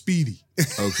name was Speedy.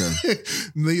 Okay.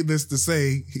 Needless to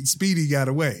say, Speedy got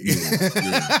away. Yeah.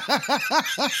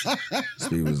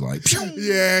 Speedy was like, pew!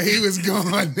 Yeah, he was gone,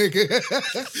 nigga.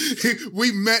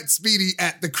 We met Speedy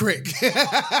at the creek.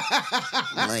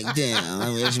 Like, damn, I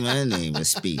wish my name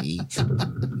was Speedy.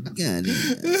 God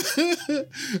damn.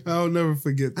 I'll never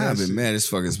forget that. I've been mad as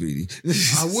fucking Speedy. We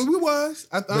was.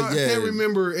 I can't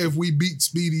remember if we beat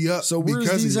Speedy up. So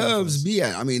where's these hubs be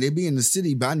at? I mean, they be in the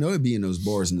city, but I know it be in those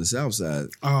bars in the South Side.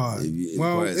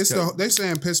 Well, they're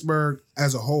saying Pittsburgh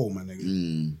as a whole, my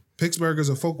nigga. Pittsburgh is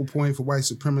a focal point for white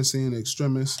supremacy and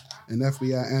extremists. An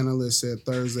FBI analyst said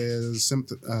Thursday at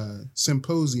a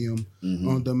symposium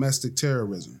on domestic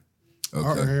terrorism. Okay.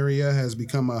 Our area has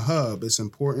become a hub. It's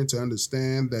important to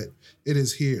understand that it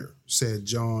is here, said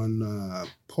John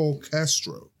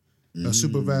Polcastro, a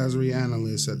supervisory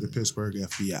analyst at the Pittsburgh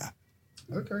FBI.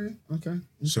 Okay.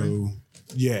 So,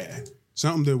 yeah.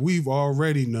 Something that we've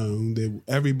already known, that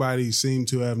everybody seemed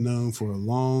to have known for a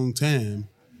long time.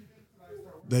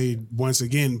 they once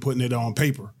again putting it on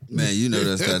paper. Man, you know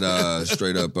that's that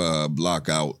straight up block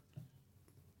out.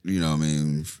 You know what I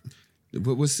mean?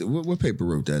 What paper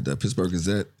wrote that? The Pittsburgh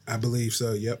Gazette? I believe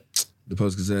so. Yep. The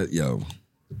Post Gazette? Yo.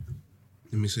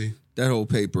 Let me see. That whole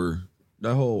paper,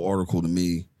 that whole article to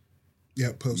me.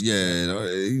 Yep. Post.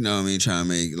 Yeah, you know what I mean? Trying to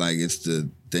make like it's the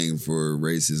thing for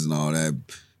races and all that.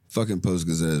 Fucking Post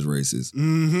Gazette is racist.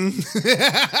 Mm-hmm.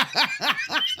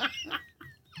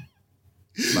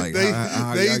 Like,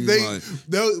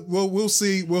 well, we'll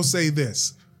see. We'll say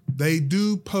this. They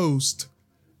do post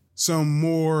some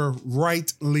more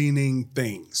right-leaning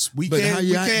things. We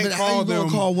can't call them.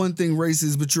 Call one thing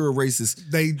racist, but you're a racist.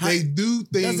 They do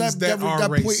things that are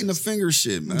racist. Pointing the finger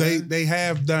shit, man. They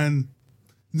have done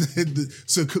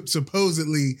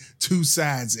supposedly two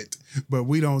sides it, but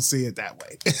we don't see it that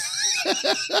way.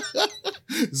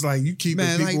 It's like you keeping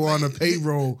people on the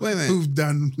payroll who've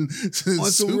done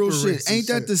on some real shit. Ain't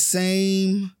that the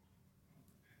same?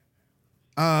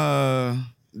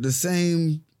 The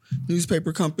same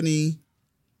newspaper company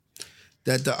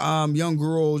that the young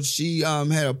girl, she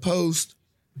had a post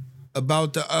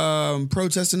about the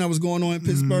protesting that was going on in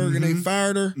Pittsburgh, and they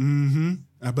fired her. Mm-hmm.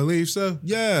 I believe so.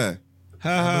 Yeah.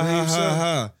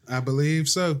 Ha. I believe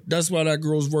so. That's why that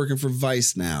girl's working for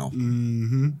Vice now.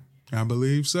 Mm-hmm. I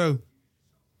believe so.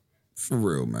 For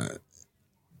real, man.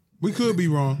 We could be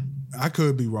wrong. I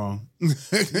could be wrong. No,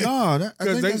 I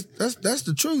think that's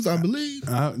the truth, I believe.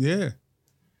 Yeah.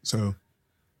 So,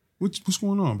 what's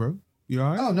going on, bro? You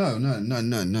all right? Oh, no, none.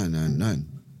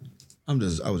 I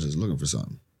was just looking for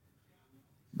something,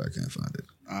 but I can't find it.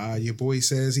 Your boy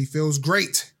says he feels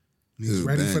great. He's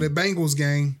ready for the Bengals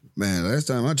game. Man, last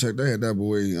time I checked, I had that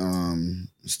boy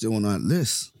still on that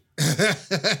list.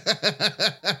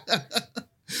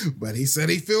 But he said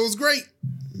he feels great.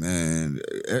 Man,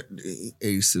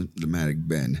 asymptomatic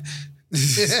Ben.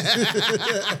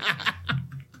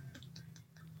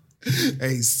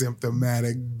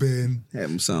 Asymptomatic Ben. Have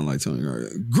him sound like Tony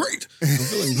Garrett. Great. I'm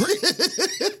feeling great.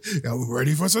 Yeah, we're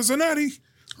ready for Cincinnati.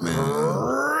 Man.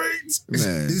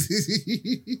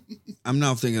 I'm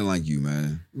now thinking like you,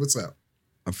 man. What's up?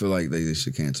 I feel like they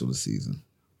should cancel the season.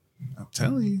 I'm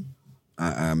telling you.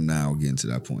 I'm now getting to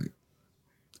that point.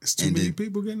 It's too many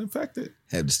people getting infected.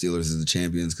 Have the Steelers as the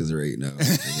champions because they're 8-0 in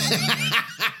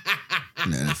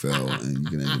the NFL, and you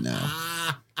can end it now.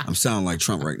 I'm sounding like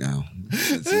Trump right now.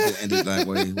 Since you can end it that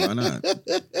way, why not?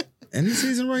 End the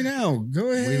season right now. Go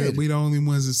ahead. We the only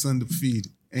ones that's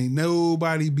undefeated. Ain't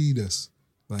nobody beat us.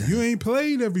 Like, you ain't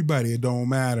played everybody. It don't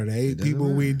matter. The 8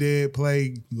 people we did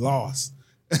play lost.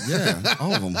 Yeah,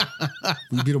 all of them.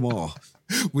 We beat them all.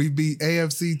 We beat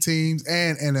AFC teams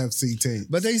and NFC teams.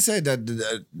 But they said that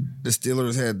the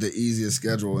Steelers had the easiest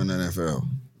schedule in the NFL.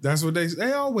 That's what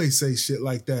they always say shit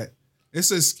like that.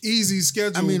 It's an easy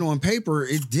schedule. I mean, on paper,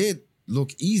 it did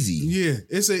look easy. Yeah,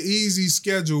 it's an easy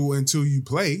schedule until you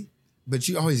play. But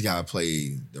you always got to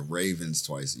play the Ravens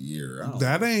twice a year.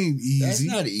 That ain't easy. That's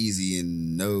not easy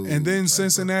in no. And then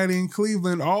Cincinnati and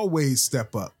Cleveland always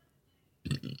step up.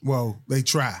 Well, they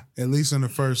try, at least in the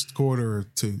first quarter or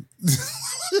two.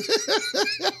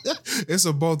 It's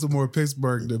a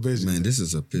Baltimore-Pittsburgh division. Man, this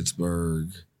is a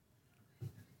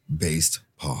Pittsburgh-based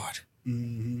pod.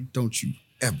 Mm-hmm. Don't you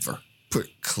ever put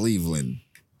Cleveland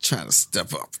trying to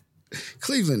step up.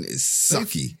 Cleveland is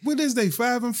sucky. What is they,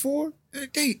 5-4?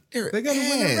 They got to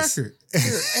win a record.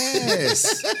 They're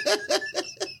ass.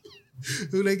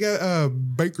 Who they got?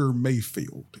 Baker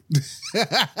Mayfield.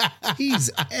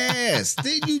 He's ass.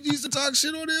 Didn't you used to talk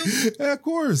shit on him? Yeah, of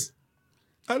course.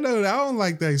 I know that. I don't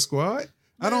like that squad. Man.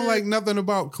 I don't like nothing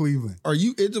about Cleveland. Are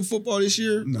you into football this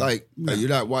year? No. You're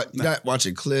not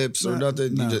watching clips or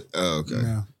nothing? No. You just, okay.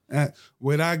 No.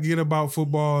 What I get about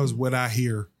football is what I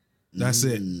hear. That's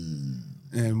it.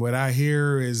 And what I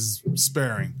hear is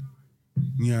sparing.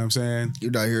 You know what I'm saying?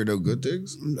 You're not hearing no good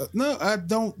things? No, I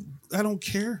don't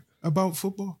care about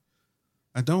football.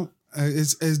 I don't.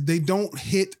 It's they don't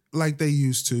hit like they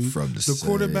used to. From the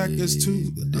quarterback is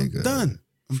too. Nigga. I'm done.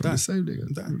 I'm From done. the same nigga.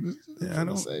 I'm done. Yeah, I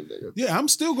don't. Same nigga. Yeah, I'm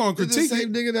still going to critique the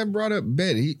same nigga that brought up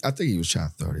Ben. I think he was trying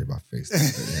to throw it in my face.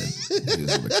 He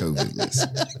was on the COVID list.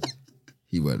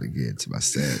 He wasn't getting to my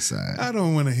sad side. I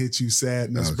don't want to hit you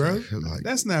sadness, bro. Like,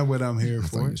 that's not what I'm here I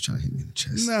for. thought he was trying to hit me in the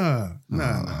chest. No.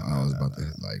 I was about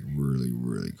to really,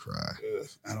 really cry.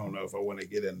 I don't know if I want to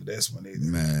get into this one either.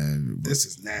 Man, this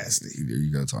is nasty.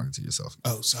 You got talking to yourself.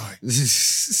 Oh, sorry.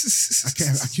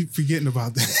 I keep forgetting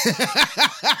about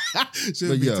that.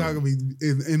 Should be talking me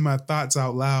in my thoughts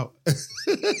out loud.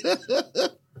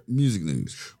 Music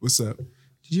news. What's up?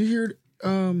 Did you hear?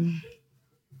 You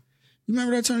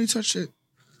remember that Tony Touch shit?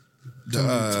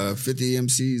 The 50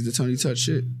 MCs, the Tony Touch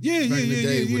shit. Yeah, Back in the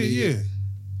day when he- yeah.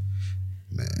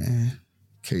 Man,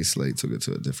 K Slate took it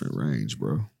to a different range,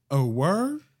 bro. Oh,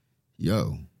 word?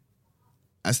 Yo,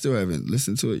 I still haven't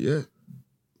listened to it yet,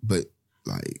 but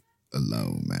like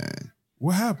alone, man.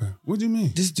 What happened? What do you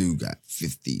mean? This dude got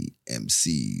 50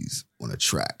 MCs on a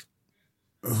track.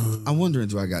 I'm wondering,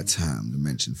 do I got time to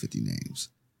mention 50 names?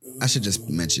 I should just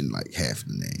mention like half of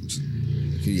the names.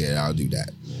 Yeah, I'll do that.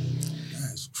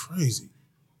 That's crazy.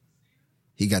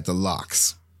 He got the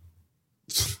Locks.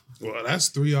 Well, that's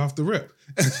 3 off the rip.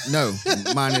 No,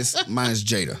 minus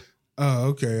Jada. Oh,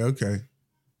 okay.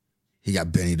 He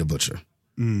got Benny the Butcher.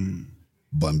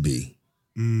 Bun B.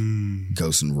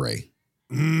 Ghost and Ray.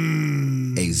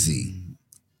 AZ.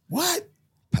 What?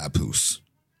 Papoose.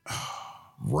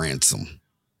 Ransom.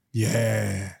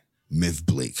 Yeah. Myth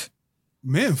Bleak.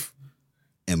 Myth.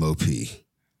 MOP.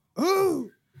 Oh.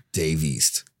 Dave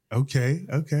East. Okay.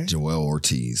 Joel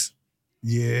Ortiz.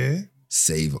 Yeah.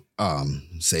 Sagon.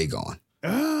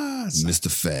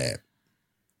 Mr. Fab.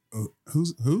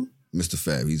 Who? Mr.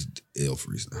 Fab, he's ill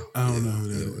freeze now. I don't know who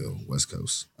that is. Ill, West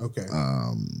Coast. Okay.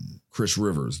 Chris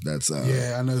Rivers, that's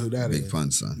yeah, I know who that Big is.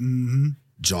 Pun's son. Mm-hmm.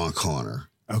 John Connor.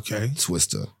 Okay.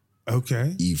 Twister.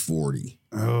 Okay. E40.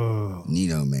 Oh.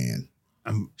 Nino Man.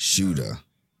 I'm Shooter.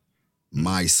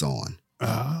 My Son.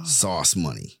 Sauce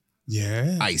Money.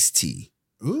 yeah. Ice-T.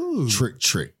 Ooh.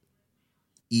 Trick.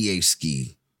 EH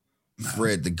Ski.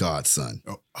 Fred the Godson.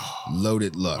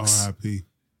 Loaded Lux. R.I.P.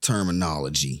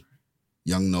 Terminology.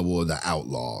 Young Noble of the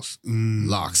Outlaws.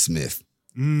 Locksmith.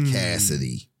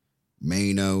 Cassidy.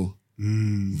 Mano.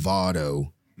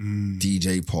 Vado.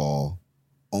 DJ Paul.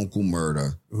 Uncle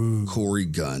Murder. Corey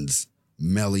Guns.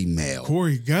 Melly Mel.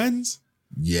 Corey Guns?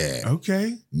 Yeah.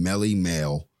 Okay. Melly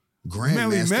Mel. Melly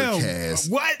Grandmaster Mel. Cass.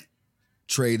 What?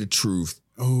 Trey the Truth.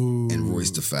 Oh. And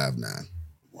Royce the 5'9".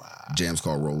 Wow. Jams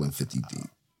called Rolling 50 Deep.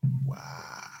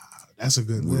 That's a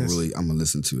good We're list. really, I'm gonna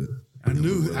listen to it. I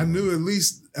knew at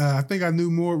least, I think I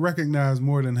recognized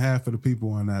more than half of the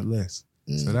people on that list.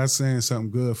 So that's saying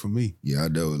something good for me. Yeah, I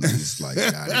know at least like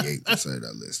 98% of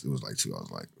that list. It was like 2. I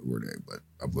was like, who are they? But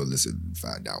I will listen and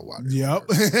find out why. Yep.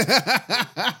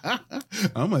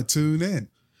 I'm going to tune in.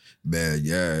 Man,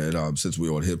 yeah. And, since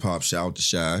we're on hip hop, shout out to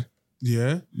Shy.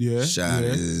 Yeah. Shy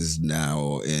is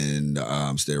now in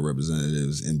State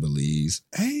Representatives in Belize.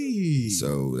 Hey.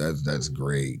 So that's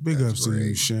great. Big That's ups to you,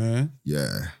 great. Shine. Yeah.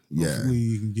 Hopefully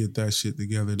you can get that shit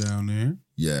together down there.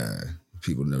 Yeah.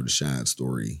 People know the Shine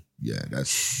story. Yeah,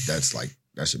 that's like,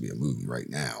 that should be a movie right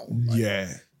now. Like,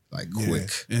 Like quick.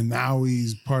 And now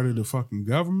he's part of the fucking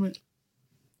government.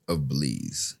 Of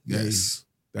Belize. Yes.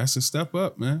 That's a step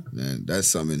up, man. Man, that's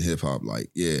something in hip hop. Like,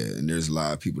 yeah, and there's a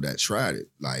lot of people that tried it.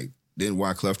 Like, didn't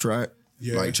Wyclef try it?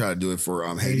 Yeah. Like, try to do it for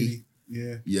Haiti.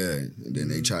 Yeah. Yeah, and then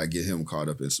they try to get him caught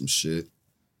up in some shit.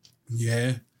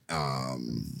 Yeah.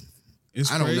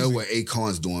 It's I don't know crazy. what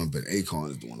Akon's doing, but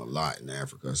Akon's doing a lot in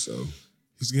Africa. So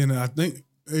He's getting, I think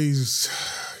he's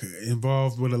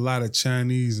involved with a lot of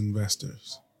Chinese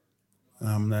investors.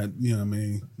 I'm not,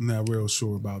 I'm not real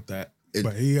sure about that.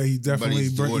 But he definitely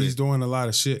he's doing a lot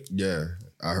of shit. yeah,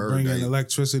 I heard Bringing that.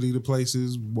 electricity to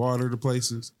places, water to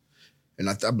places. And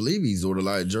I believe he's doing a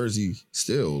lot of Jersey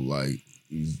still. Like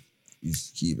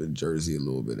he's keeping Jersey a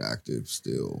little bit active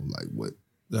still. Like what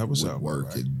That was with work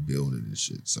right. and building and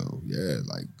shit. So yeah,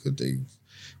 like good things.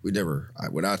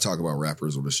 When I talk about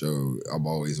rappers on the show, I'm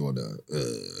always on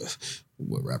the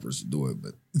what rappers are doing,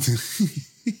 but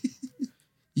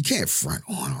you can't front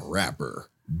on a rapper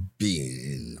being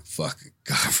in fucking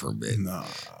government. Nah.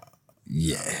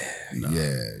 Yeah.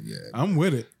 I'm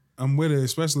with it.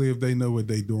 Especially if they know what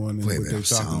they doing and Wait a what minute, they're I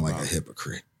talking sound like about. a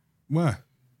hypocrite. Why?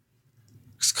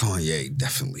 Because Kanye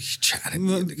definitely tried to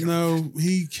be in the government. No,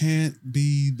 he can't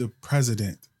be the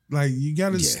president. Like you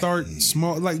got to start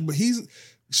small. Like, but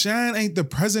Shine ain't the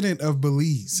president of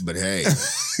Belize. But hey,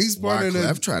 He's part of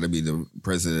Wyclef the. tried to be the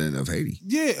president of Haiti.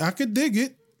 Yeah, I could dig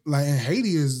it. Like, and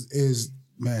Haiti is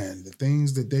man, the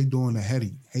things that they doing to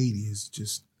Haiti is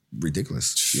just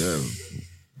Ridiculous. Yeah.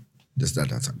 That's not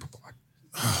that type of party.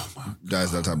 oh my God.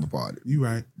 That's that type of party. You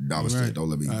right. Namaste. You right. Don't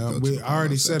let me go too I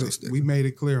already far. said it. We made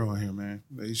it clear on here, man.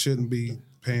 They shouldn't be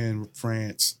paying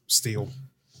France still.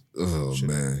 Oh,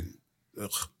 man. Ugh.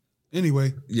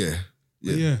 Anyway, Yeah.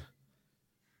 yeah.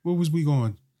 Where was we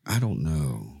going? I don't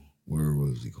know. Where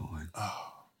was he going?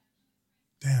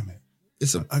 Damn it.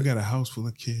 I got a house full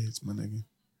of kids, my nigga.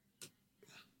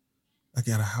 I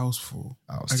got a house full.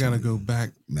 I gotta go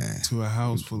back to a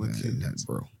house full of kids.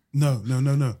 Bro. No.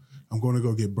 I'm gonna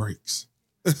go get breaks.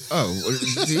 Oh,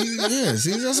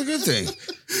 see, that's a good thing.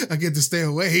 I get to stay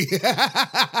away.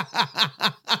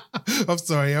 I'm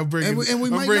sorry. I'm bringing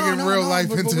real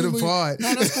life into the pod.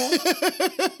 No, that's cool.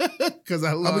 Because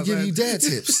I love I'm going to give you dad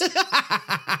tips.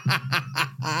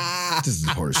 This is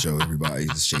the part of the show, everybody.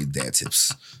 Just shade dad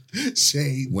tips.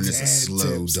 Shade when it's dad a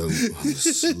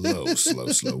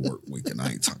slow work week. And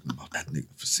I ain't talking about that nigga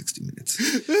for 60 minutes.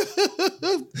 Yo,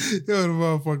 the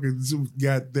motherfucking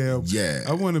goddamn. Yeah.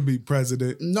 I want to be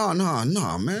president. No,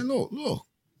 man. Look.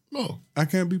 I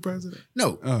can't be president?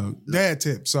 No. Dad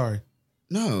tip, sorry.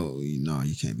 No,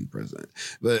 you can't be president.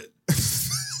 But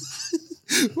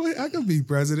Wait, I can be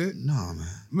president. No,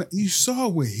 man. You saw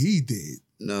what he did.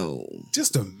 No.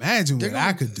 Just imagine what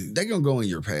I could do. They're going to go in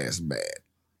your past bad.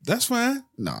 That's fine.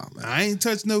 Nah, man. I ain't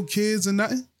touched no kids or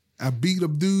nothing. I beat a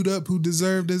dude up who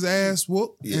deserved his ass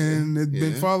whooped, and it's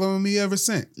been following me ever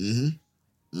since.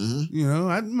 Mm-hmm. Mm-hmm. You know,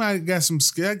 I might have got some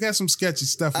sketchy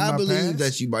stuff in my past. I believe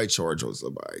that you might charge on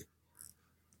somebody.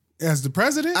 As the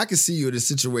president? I can see you in a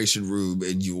situation room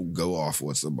and you'll go off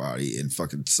on somebody and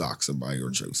fucking sock somebody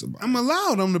or choke somebody. I'm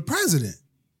allowed. I'm the president.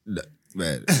 No,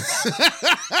 man.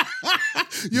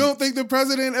 You don't think the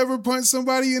president ever punched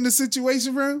somebody in the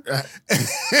situation room?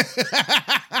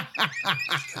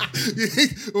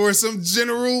 Or some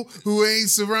general who ain't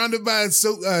surrounded by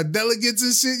delegates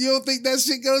and shit? You don't think that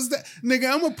shit goes down?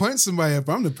 Nigga, I'm gonna punch somebody if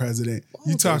I'm the president.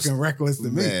 You talking reckless to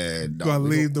me. Man, Gonna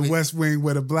leave the West Wing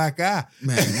with a black eye.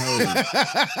 Man, no.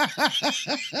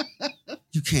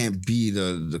 You can't be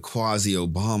the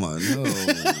quasi-Obama. No.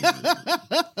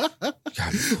 You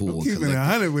gotta be cool. Keeping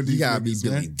 100 with these. You gotta be niggas,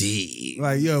 Billy man. D.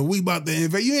 Like, yo, we about to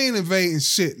invade. You ain't invading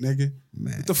shit, nigga.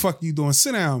 Man. What the fuck you doing?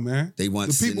 Sit down, man. They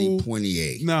want Sidney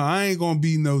Poitier. No, I ain't gonna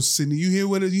be no Sidney. You hear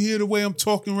the way I'm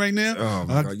talking right now? Oh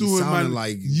my God. You sounding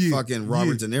like fucking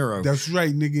Robert De Niro. That's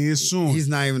right, nigga. It's on. He's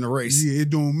not even a race. Yeah, it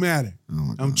don't matter. Oh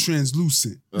my God. I'm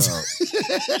translucent.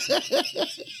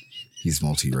 He's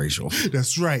multiracial.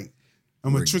 That's right.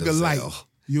 I'm a trick of light.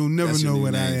 You'll never know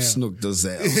what I am. Snook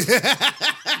Dozell.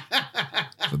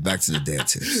 But back to the dad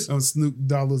tips. I'm Snoop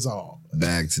Dollars all.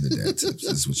 Back to the dad tips.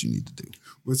 This is what you need to do.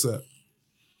 What's up?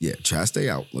 Yeah, try stay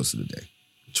out most of the day.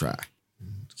 Try.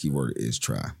 The key word is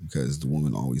try because the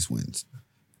woman always wins.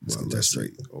 Let's get that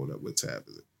straight. Hold up. What tab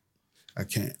is it? I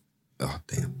can't. Oh,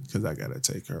 damn. Because I got to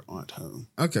take her aunt home.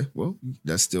 Okay, well,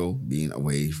 that's still being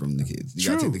away from the kids. You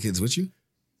got to take the kids with you?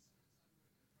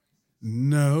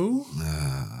 No.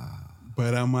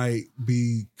 But I might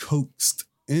be coaxed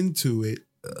into it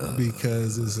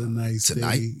because it's a nice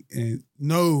tonight? day. And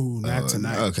no, not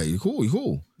tonight. Okay, you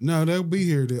cool. No, they'll be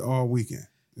here all weekend.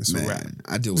 It's a wrap.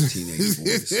 I deal with teenage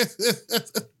boys.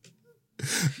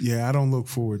 Yeah, I don't look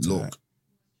forward to that.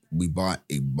 We bought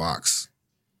a box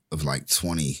of like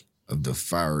 20 of the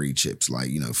fiery chips,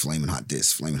 like, flaming hot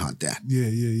this, flaming hot that. Yeah.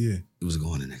 It was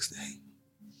going the next day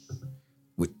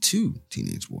with 2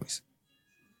 teenage boys.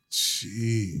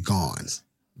 Jeez. Gone.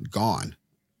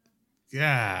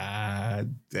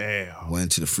 God damn.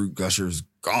 Went to the Fruit Gushers,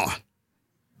 gone.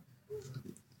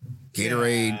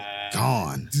 Gatorade,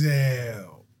 gone. Damn.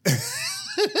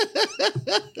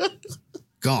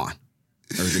 Gone.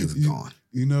 Everything's gone.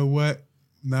 You know what?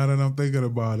 Now that I'm thinking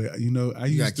about it, I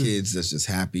used got kids that's just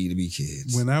happy to be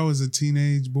kids. When I was a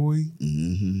teenage boy,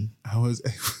 I was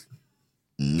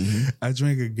I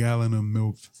drank a gallon of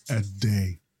milk a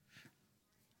day.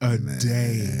 A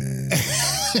day.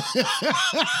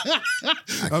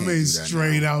 I mean,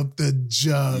 straight out the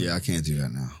jug. Yeah, I can't do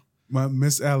that now. My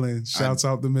Miss Ellen, shouts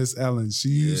out to Miss Ellen. She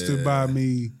used to buy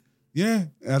me, I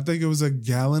think it was a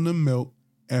gallon of milk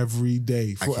every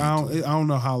day. I don't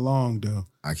know how long though.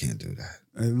 I can't do that.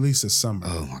 At least a summer.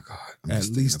 Oh my God. I'm At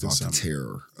least a about summer. the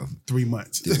terror of 3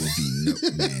 months. There will be no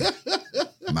man.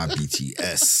 My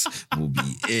BTS will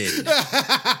be in.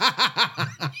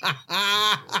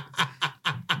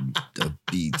 The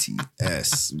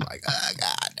BTS. Like, oh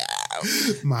God, no.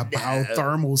 My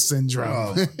biothermal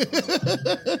syndrome.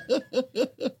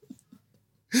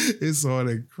 It's on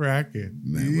and cracking.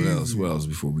 Man, what else? What else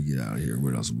before we get out of here?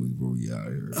 What else before we get out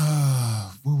of here?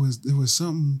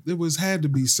 Had to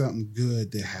be something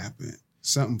good that happened.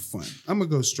 Something fun. I'm gonna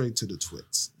go straight to the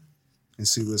twits and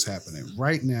see what's happening.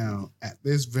 Right now, at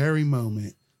this very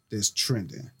moment, there's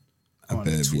trending. I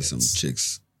bet it'd be some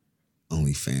chicks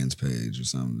OnlyFans page or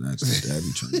something. That'd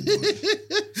be trending.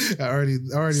 I already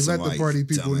let the party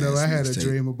people know I had a mixtape.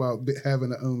 dream about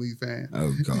having an OnlyFans.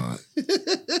 Oh God.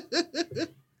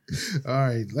 All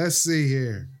right, let's see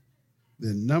here.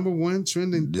 The number one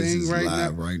trending thing right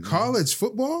now. Right now. College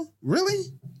football?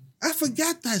 Really? I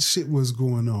forgot that shit was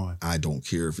going on. I don't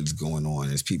care if it's going on.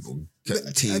 There's people,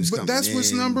 teams but coming that's in.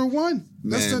 what's number one.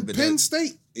 That's Man, the Penn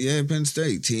State. Yeah, Penn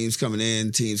State. Teams coming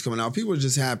in, teams coming out. People are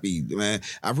just happy, man.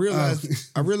 I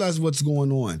realized what's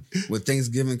going on with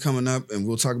Thanksgiving coming up, and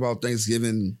we'll talk about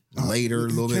Thanksgiving later, a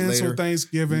little bit later. Cancel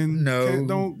Thanksgiving.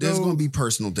 No, there's going to be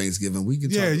personal Thanksgiving. We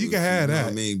can talk. You can have that.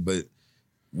 What I mean, but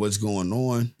what's going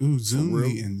on? Ooh, Zoom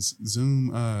meetings. Zoom.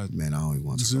 Man, I don't even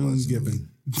want to Zoom giving.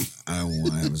 I don't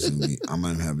want to have a Zoom meeting. I'm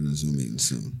having a Zoom meeting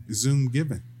soon. Zoom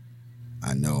giving.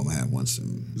 I know I'm going to have one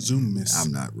soon. Zoom miss.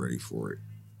 I'm not ready for it.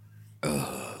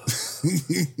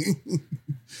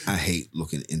 I hate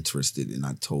looking interested, and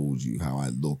I told you how I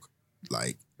look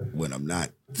like when I'm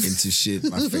not into shit.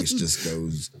 My face just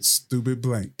goes stupid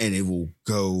blank, and it will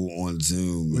go on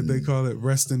Zoom. What they call it,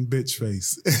 resting bitch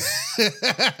face.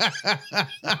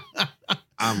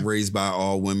 I'm raised by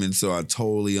all women, so I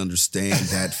totally understand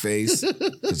that face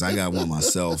because I got one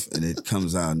myself, and it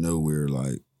comes out of nowhere.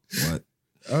 Like what?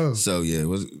 Oh, so yeah,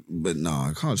 but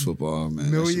no, college football,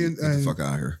 man. Million, get the fuck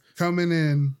out of here. Coming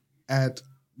in at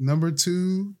number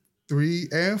 2, 3,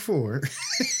 and 4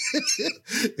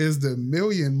 is the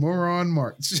Million Moron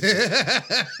March.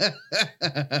 The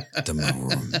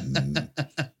Moron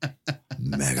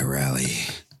Mega Rally.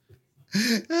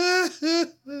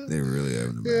 They really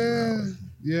having a mega rally.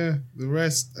 Yeah, the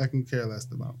rest I can care less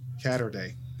about.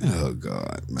 Catterday. Oh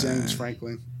God, man. James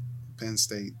Franklin, Penn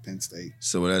State.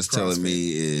 So what that's CrossFit. Telling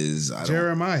me is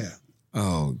Jeremiah.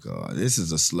 Oh God, this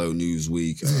is a slow news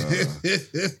week.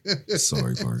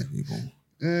 Sorry, party people.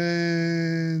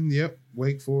 And yep,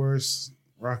 Wake Forest,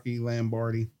 Rocky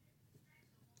Lombardi,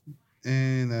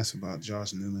 and that's about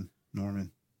Josh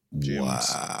Norman, Jim,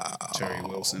 Terry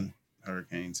Wilson,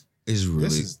 Hurricanes. It's really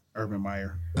this is Urban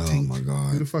Meyer. Oh Tink. My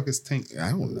God, who the fuck is Tink?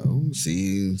 I don't know.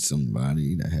 See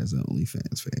somebody that has an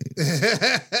OnlyFans page.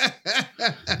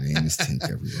 Her name is Tink.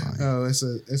 Everybody. Oh, it's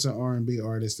an R&B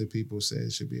artist that people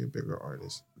said should be a bigger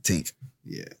artist. Tink.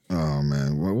 Yeah. Oh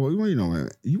man. Well, you know, man,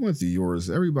 you went through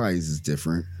yours. Everybody's is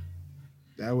different.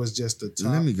 That was just the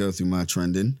top. Let me go through my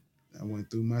trending. I went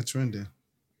through my trending.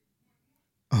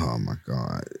 Oh my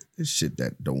God. It's shit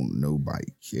that don't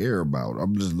nobody care about.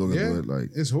 I'm just looking at it like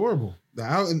it's horrible.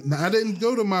 I didn't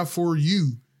go to my For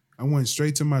You. I went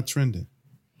straight to my trending.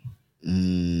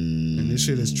 And this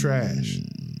shit is trash.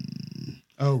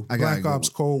 Oh, Black Ops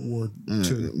Cold War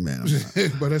 2. Man,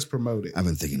 but it's promoted. I've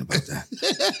been thinking about that.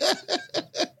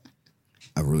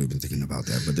 I've really been thinking about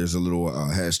that. But there's a little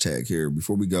hashtag here.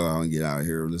 Before we go out and get out of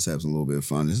here, let's have some little bit of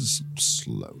fun. This is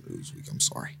slow news week. I'm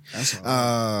sorry. That's all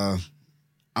right.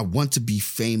 I want to be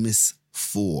famous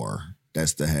for.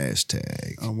 That's the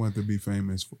hashtag. I want to be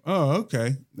famous for. Oh,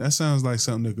 okay. That sounds like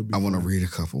something that could be. I want to read a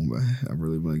couple, but I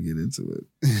really want to get into it.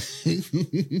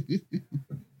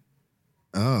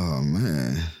 Oh,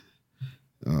 man.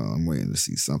 I'm waiting to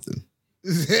see something.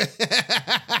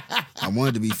 I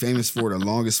wanted to be famous for the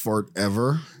longest fart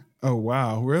ever. Oh,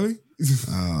 wow. Really?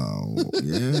 Oh,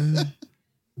 yeah.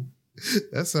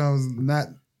 That sounds not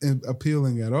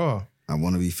appealing at all. I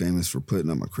want to be famous for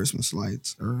putting up my Christmas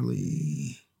lights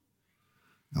early.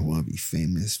 I want to be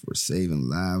famous for saving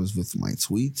lives with my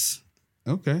tweets.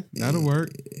 Okay, that'll work.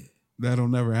 That'll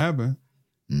never happen.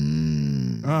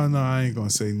 Oh, no, I ain't going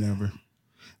to say never.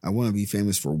 I want to be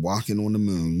famous for walking on the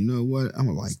moon. You know what? I'm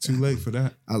going to like it's too late for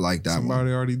that. I like that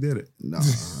Somebody already did it. No, I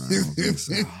don't think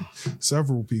so.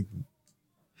 Several people.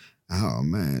 Oh,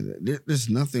 man. There's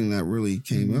nothing that really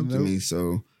came up to me.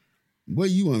 So what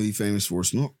do you want to be famous for,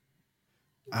 Snoop?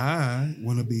 I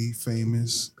want to be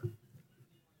famous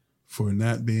for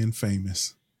not being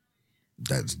famous.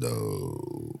 That's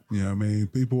dope. You know what I mean?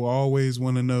 People always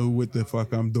want to know what the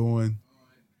fuck I'm doing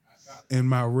in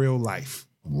my real life.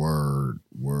 Word.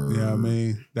 You know what I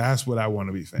mean? That's what I want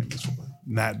to be famous for.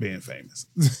 Not being famous.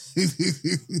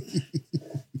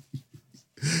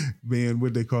 Being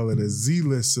what they call it, a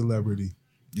Z-list celebrity.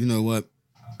 You know what?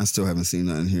 I still haven't seen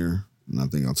nothing here, and I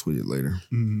think I'll tweet it later.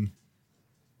 Mm-hmm.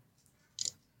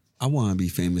 I want to be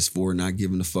famous for not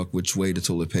giving a fuck which way the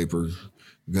toilet paper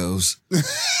goes.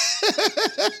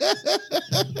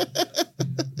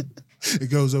 It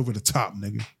goes over the top,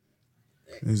 nigga.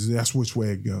 That's which way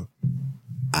it goes.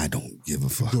 I don't give a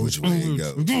fuck which way it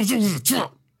goes. It goes over the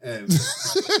top.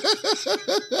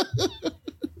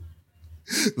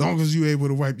 As long as you able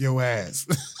to wipe your ass.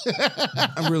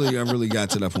 I really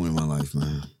got to that point in my life,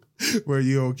 man. Where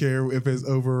you don't care if it's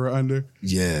over or under?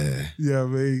 Yeah. Yeah, I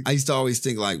mean. I used to always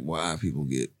think like, why people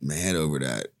get mad over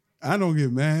that? I don't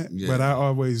get mad, but I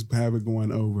always have it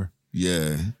going over.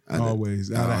 Yeah.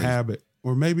 Always. Out of habit.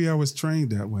 Or maybe I was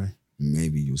trained that way.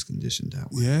 Maybe you was conditioned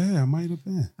that way. Yeah, I might have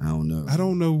been. I don't know. I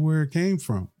don't know where it came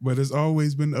from, but it's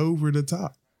always been over the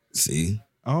top. See?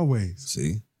 Always.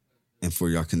 See? And for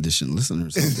y'all conditioned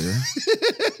listeners out there.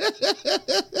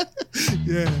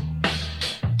 Yeah.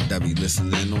 That be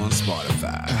listening on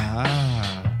Spotify.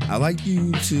 I'd like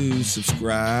you to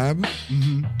subscribe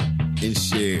and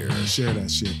share. Share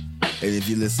that shit. And if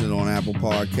you listen on Apple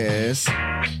Podcasts,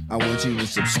 I want you to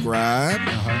subscribe,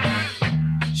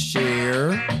 share,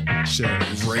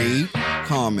 rate,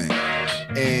 comment.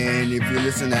 And if you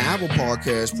listen to Apple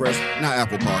Podcasts, press, not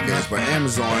Apple Podcasts, but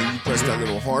Amazon, you press that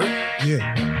little heart.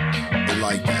 Yeah. And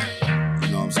like that. You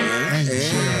know what I'm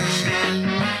saying? And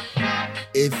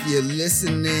if you're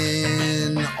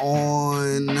listening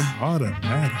on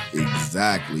Automatic.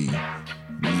 Exactly.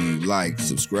 You like,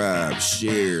 subscribe,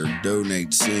 share,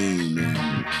 donate soon,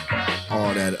 and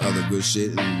all that other good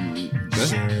shit. And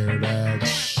share that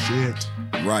shit.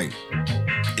 Right.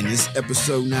 And this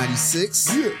episode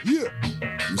 96. Yeah.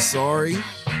 I'm sorry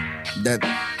that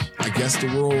I guess the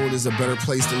world is a better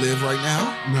place to live right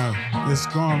now. No, it's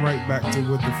gone right back to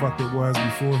what the fuck it was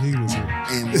before he was here.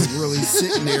 And we're really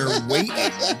sitting there waiting.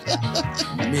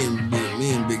 Me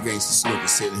and Big Gangsta Snook are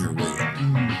sitting here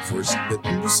waiting for it. But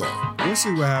I'm sorry. We'll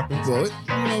see what happens. But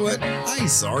you know what? I ain't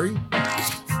sorry.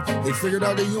 They figured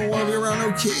out that you don't want to be around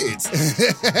no kids.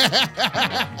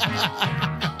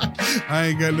 I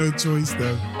ain't got no choice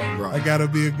though. Right. I gotta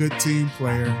be a good team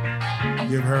player.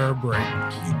 Give her a break.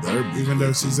 You better be. Even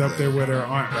though she's up there with her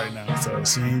aunt right now, so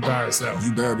she ain't by herself.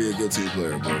 You better be a good team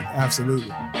player, bro.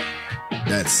 Absolutely.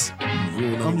 That's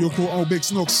rule number I'm your cool old Big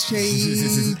Snook.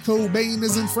 Shane Cobain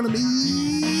is in front of me.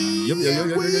 Yep.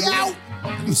 We out.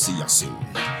 We'll see y'all soon.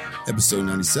 Episode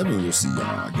 97, we'll see y'all,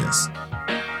 I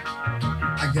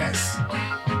guess.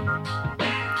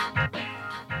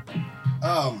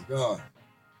 Oh my God.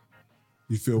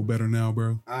 You feel better now,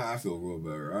 bro? I feel real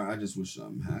better. I just wish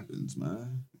something happens,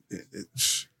 man.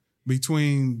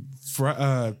 Between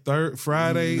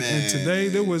Friday and today,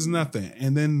 there was nothing.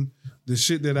 And then the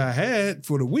shit that I had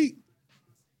for the week,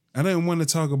 I didn't want to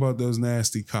talk about those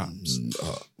nasty cops.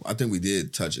 I think we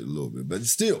did touch it a little bit, but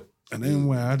still. And then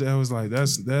when I was like,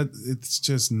 it's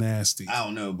just nasty. I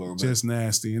don't know, bro. Just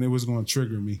nasty. And it was going to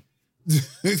trigger me.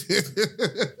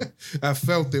 I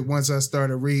felt it once I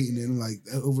started reading it, like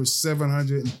over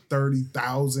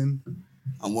 730,000.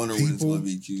 I'm wondering when it's going to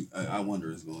be cute. I wonder.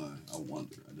 I just wonder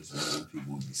when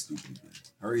people will be stupid again.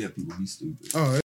 Hurry up, people, be stupid. Oh,